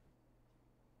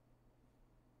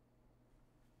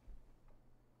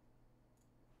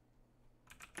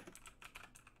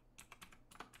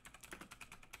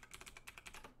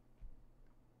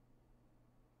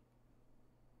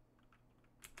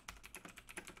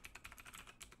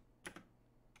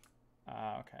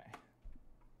 Okay.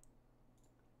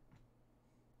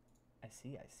 I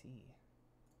see.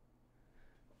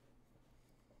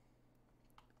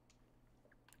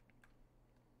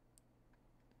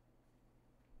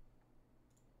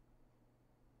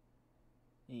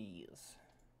 Yes.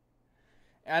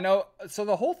 I know, so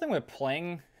the whole thing with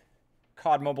playing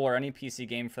COD Mobile or any PC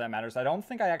game for that matters, I don't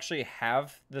think I actually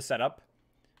have the setup,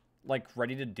 like,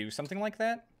 ready to do something like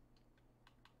that.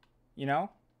 You know?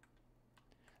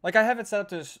 Like, I have it set up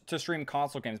to stream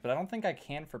console games, but I don't think I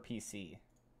can for PC.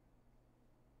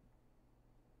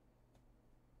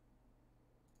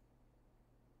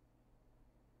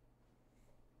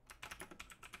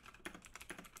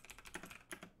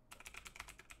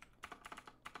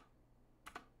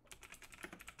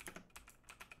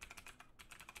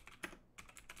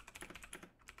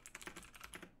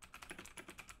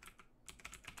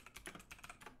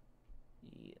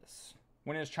 Yes.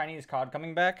 When is Chinese COD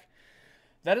coming back?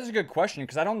 That is a good question,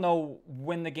 because I don't know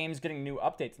when the game's getting new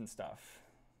updates and stuff.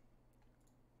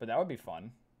 But that would be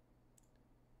fun.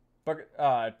 But,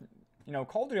 you know,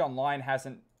 Call of Duty Online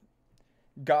hasn't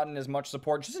gotten as much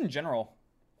support, just in general.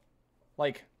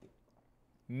 Like,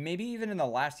 maybe even in the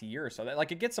last year or so.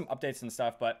 Like, it gets some updates and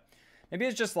stuff, but maybe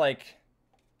it's just, like...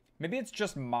 Maybe it's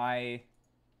just my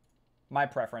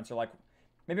preference, or, like,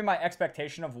 maybe my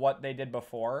expectation of what they did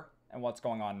before and what's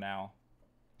going on now.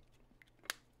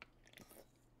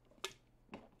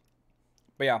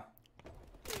 But yeah,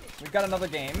 we've got another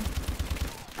game.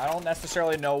 I don't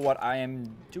necessarily know what I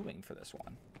am doing for this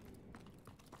one.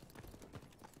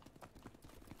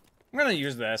 I'm going to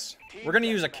use this. We're going to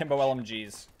use Akimbo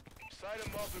LMGs. I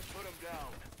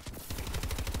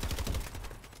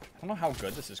don't know how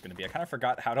good this is going to be. I kind of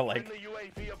forgot how to, like,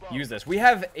 use this. We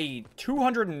have a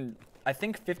 200 and, I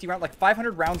think, 50 round, like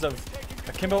 500 rounds of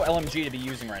Akimbo LMG to be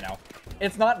using right now.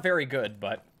 It's not very good,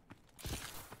 but...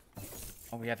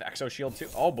 Oh, we have Exo Shield too.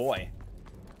 Oh boy.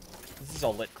 This is a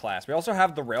lit class. We also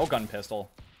have the Railgun pistol.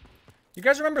 You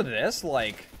guys remember this?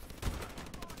 Like,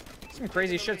 some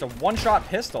crazy shit. It's a one-shot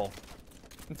pistol.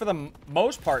 And for the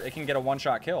most part, it can get a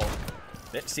one-shot kill.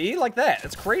 See? Like that.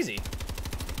 It's crazy.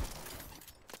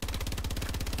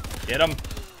 Get him.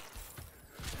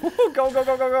 Go, go,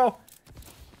 go, go, go.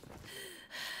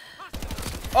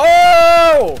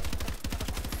 Oh!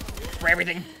 For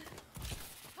everything.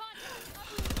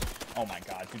 Oh my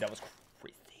god, dude, that was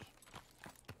crazy.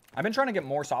 I've been trying to get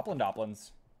more Soplin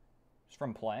Doplins just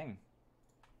from playing,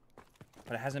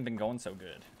 but it hasn't been going so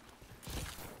good.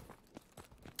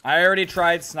 I already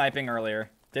tried sniping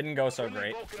earlier. Didn't go so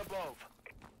great.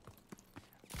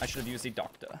 I should have used the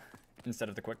Doctor instead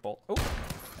of the Quick Bolt. Oh,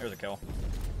 there's a kill.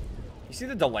 You see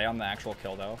the delay on the actual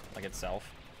kill, though? Like,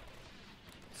 itself?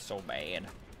 It's so bad.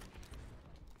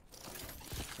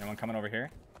 Anyone coming over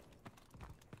here?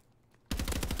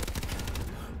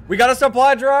 We got a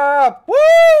supply drop! Woo!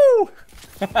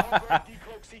 Warbird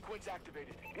decloak sequence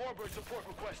activated. Warbird support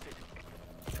requested.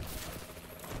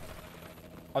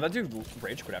 Oh, that dude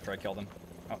rage quit after I killed him.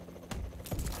 Oh.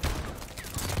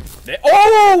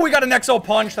 Oh, we got an exo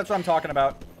punch. That's what I'm talking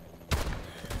about.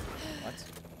 What?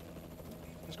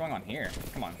 What's going on here?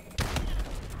 Come on.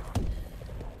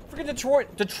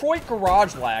 Freaking Detroit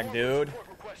garage lag, dude.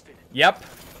 Yep.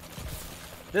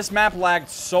 This map lagged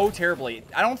so terribly.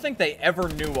 I don't think they ever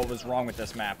knew what was wrong with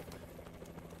this map.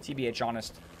 TBH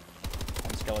honest.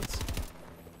 On skillets.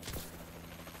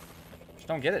 Just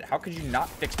don't get it. How could you not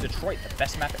fix Detroit? The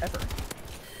best map ever.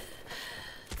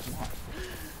 Come on.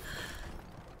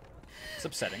 It's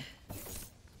upsetting.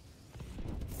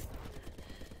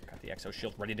 Got the exo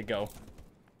shield ready to go.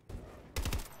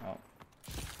 Oh.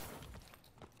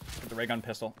 Get the ray gun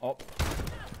pistol. Oh.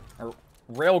 Or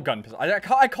railgun pistol.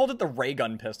 I called it the ray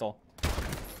gun pistol.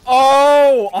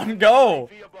 Oh! On go!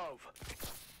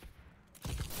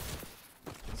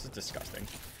 This is disgusting.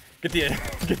 Get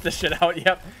the shit out.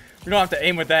 Yep. We don't have to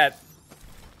aim with that.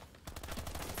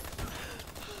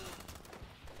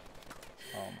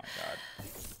 Oh my god.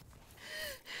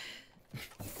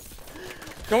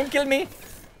 Don't kill me.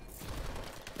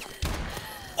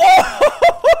 Oh!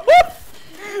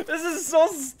 This is so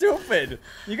stupid.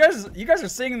 You guys are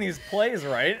seeing these plays,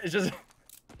 right? It's just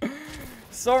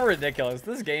so ridiculous.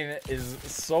 This game is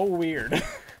so weird.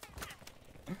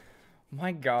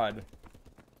 My god.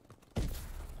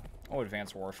 Oh,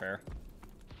 Advanced Warfare.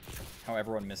 How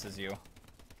everyone misses you.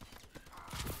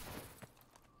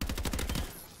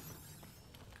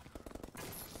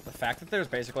 The fact that there's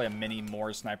basically a mini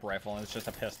Moore sniper rifle and it's just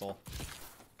a pistol.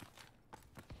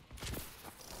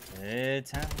 Good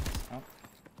times. Oh,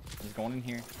 he's going in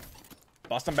here.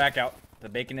 Bust him back out. The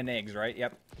bacon and eggs, right?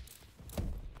 Yep.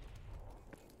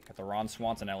 Got the Ron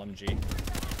Swanson LMG.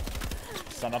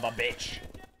 Son of a bitch.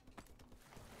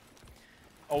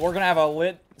 Oh, we're gonna have a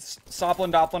lit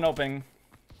Soplin Doplin opening.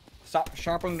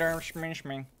 Sharplin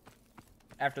Dermshming.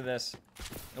 After this.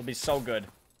 It'll be so good.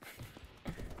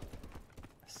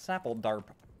 Sapple Darp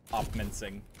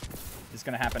Opmincing is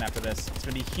gonna happen after this. It's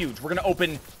gonna be huge. We're gonna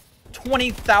open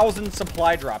 20,000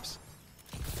 supply drops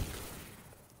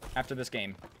after this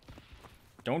game.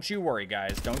 Don't you worry,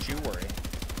 guys. Don't you worry.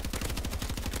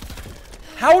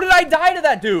 How did I die to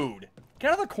that dude?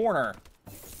 Get out of the corner.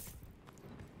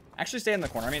 Actually, stay in the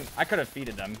corner. I mean, I could have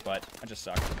feeded them, but I just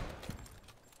suck.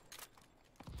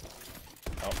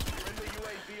 Oh.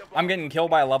 I'm getting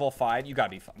killed by a level 5. You gotta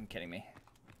be fucking kidding me.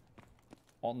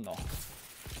 Oh, no.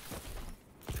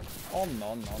 Oh,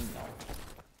 no, no, no.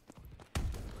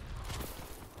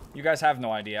 You guys have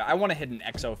no idea. I want to hit an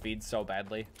exo feed so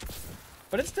badly.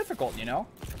 But it's difficult, you know?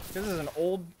 This is an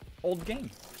old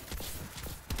game.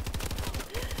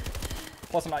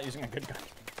 Plus, I'm not using a good gun.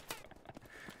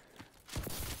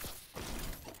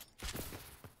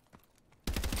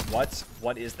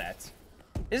 What is that?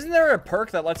 Isn't there a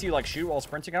perk that lets you like shoot while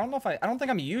sprinting? I don't think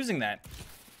I'm using that.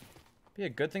 Be a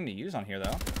good thing to use on here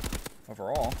though.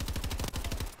 Overall.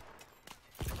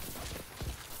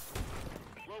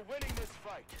 We're winning this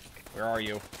fight. Where are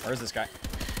you? Where's this guy?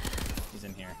 He's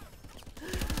in here.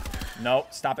 No,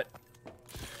 stop it.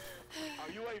 Our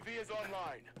UAV is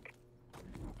online.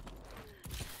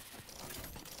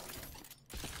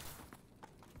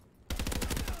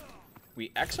 We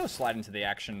exo slide into the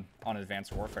action on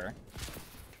Advanced Warfare.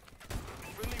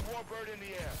 Friendly Warbird in the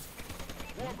air.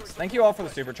 Warbird Thank you all for the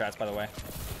super chats, by the way.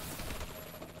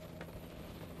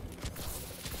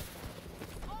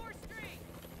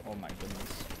 Oh my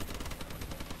goodness.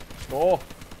 Oh.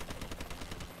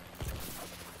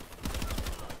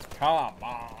 Come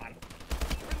on.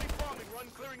 Friendly bombing run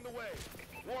clearing the way.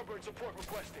 Warbird support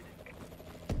requested.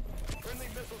 Friendly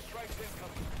missile strikes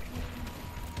incoming.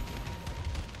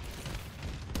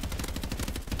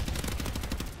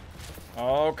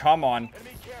 Oh, come on.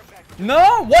 Enemy care package.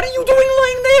 No! What are you doing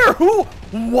laying there? Who?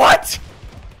 What?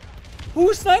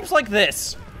 Who snipes like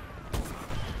this?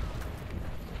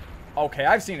 Okay,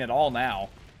 I've seen it all now.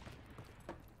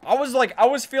 I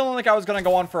was feeling like I was gonna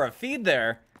go on for a feed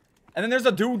there. And then there's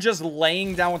a dude just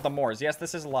laying down with the Moors. Yes,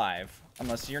 this is live.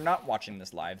 Unless you're not watching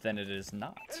this live, then it is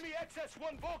not. Enemy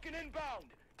XS-1 Vulcan inbound.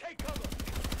 Take cover.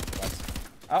 What?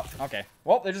 Oh, okay.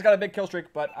 Well, they just got a big kill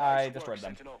streak, but I Nice destroyed work,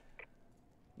 them. Sentinel.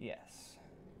 Yes.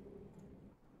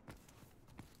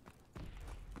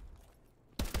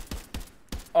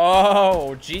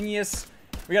 Oh, genius.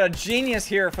 We got a genius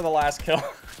here for the last kill.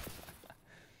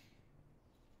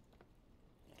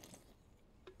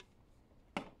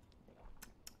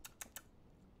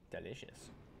 Delicious.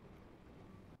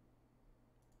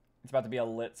 about to be a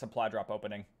lit supply drop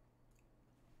opening.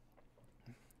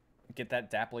 Get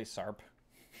that Dapply Sarp.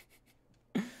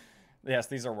 Yes,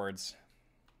 these are words.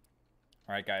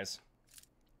 Alright, guys.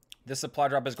 This supply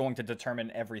drop is going to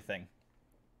determine everything.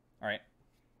 Alright.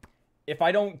 If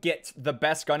I don't get the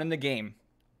best gun in the game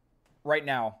right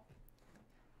now,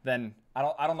 then I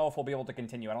don't know if we'll be able to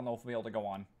continue. I don't know if we'll be able to go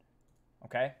on.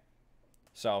 Okay?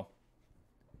 So,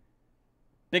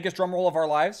 biggest drum roll of our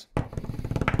lives.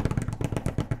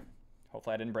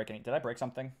 Hopefully I didn't break any. Did I break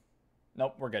something?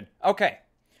 Nope, we're good. Okay.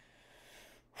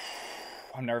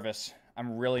 I'm nervous.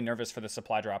 I'm really nervous for the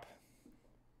supply drop.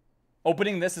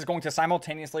 Opening this is going to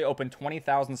simultaneously open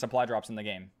 20,000 supply drops in the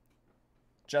game.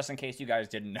 Just in case you guys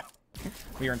didn't know.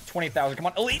 We earned 20,000. Come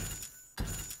on, elite!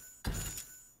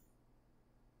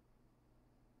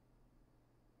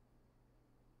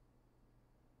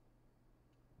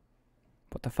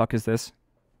 What the fuck is this?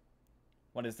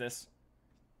 What is this?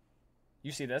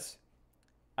 You see this?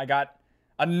 I got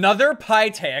another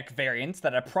Pytech variant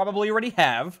that I probably already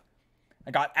have.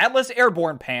 I got Atlas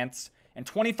Airborne Pants and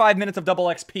 25 minutes of double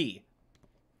XP.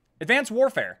 Advanced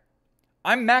Warfare.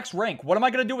 I'm max rank. What am I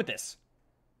going to do with this?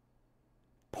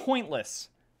 Pointless.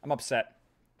 I'm upset.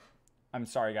 I'm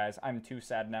sorry, guys. I'm too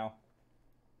sad now.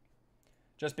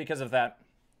 Just because of that,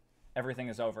 everything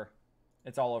is over.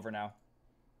 It's all over now.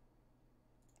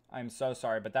 I'm so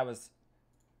sorry, but that was...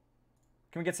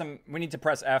 Can we get some... We need to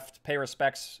press F to pay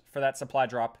respects for that supply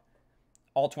drop.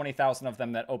 All 20,000 of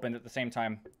them that opened at the same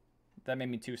time. That made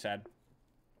me too sad.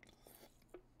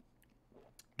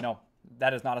 No,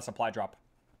 that is not a supply drop.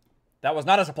 That was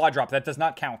not a supply drop. That does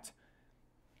not count.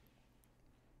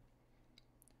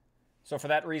 So for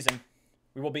that reason,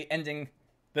 we will be ending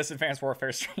this Advanced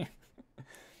Warfare stream.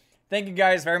 Thank you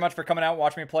guys very much for coming out and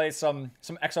watching me play some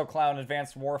Exoclown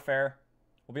Advanced Warfare.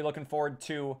 We'll be looking forward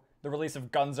to the release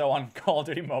of Gunzo on Call of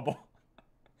Duty Mobile.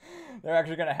 They're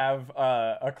actually going to have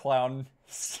a clown,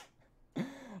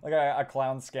 like a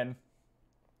clown skin.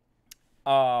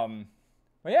 But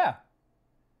yeah.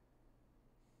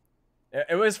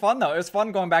 It was fun, though. It was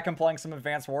fun going back and playing some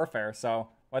Advanced Warfare. So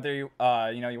whether you,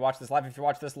 you watch this live, if you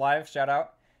watch this live, shout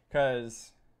out.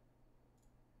 Because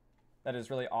that is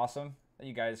really awesome that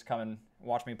you guys come and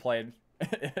watch me play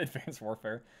Advanced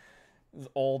Warfare. This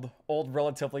old,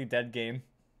 relatively dead game.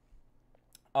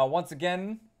 Once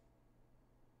again,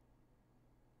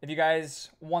 if you guys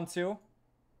want to,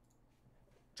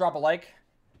 drop a like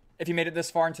if you made it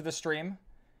this far into the stream.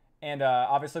 And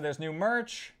obviously there's new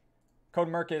merch. Code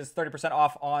MERC is 30%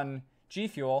 off on G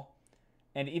Fuel.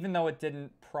 And even though it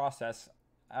didn't process,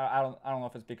 I don't know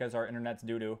if it's because our internet's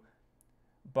doo-doo.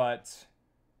 But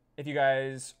if you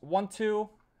guys want to,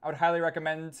 I would highly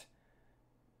recommend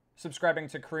subscribing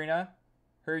to Karina.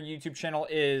 Her YouTube channel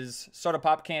is Soda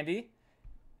Pop Candy.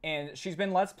 And she's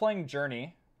been Let's Playing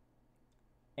Journey.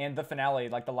 And the finale,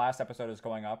 like the last episode, is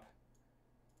going up.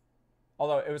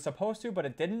 Although it was supposed to, but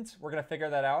it didn't. We're going to figure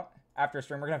that out after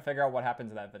stream. We're going to figure out what happened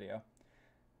to that video.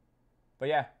 But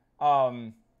yeah.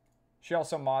 She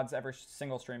also mods every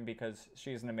single stream because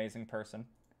she's an amazing person.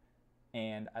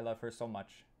 And I love her so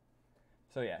much.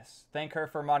 So yes. Thank her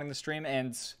for modding the stream.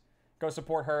 And go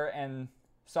support her and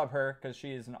sub her because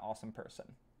she is an awesome person.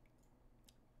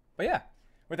 But yeah.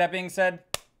 With that being said,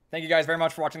 thank you guys very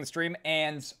much for watching the stream.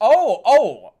 And,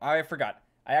 oh, I forgot.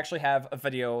 I actually have a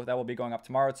video that will be going up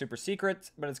tomorrow. It's super secret,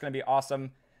 but it's going to be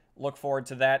awesome. Look forward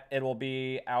to that. It will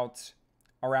be out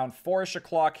around 4-ish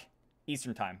o'clock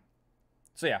Eastern time.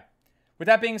 So yeah. With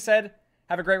that being said,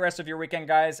 have a great rest of your weekend,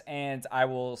 guys, and I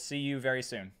will see you very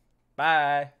soon.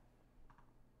 Bye.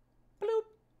 Bloop.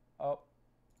 Oh.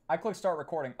 I clicked start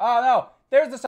recording. Oh, no. There's the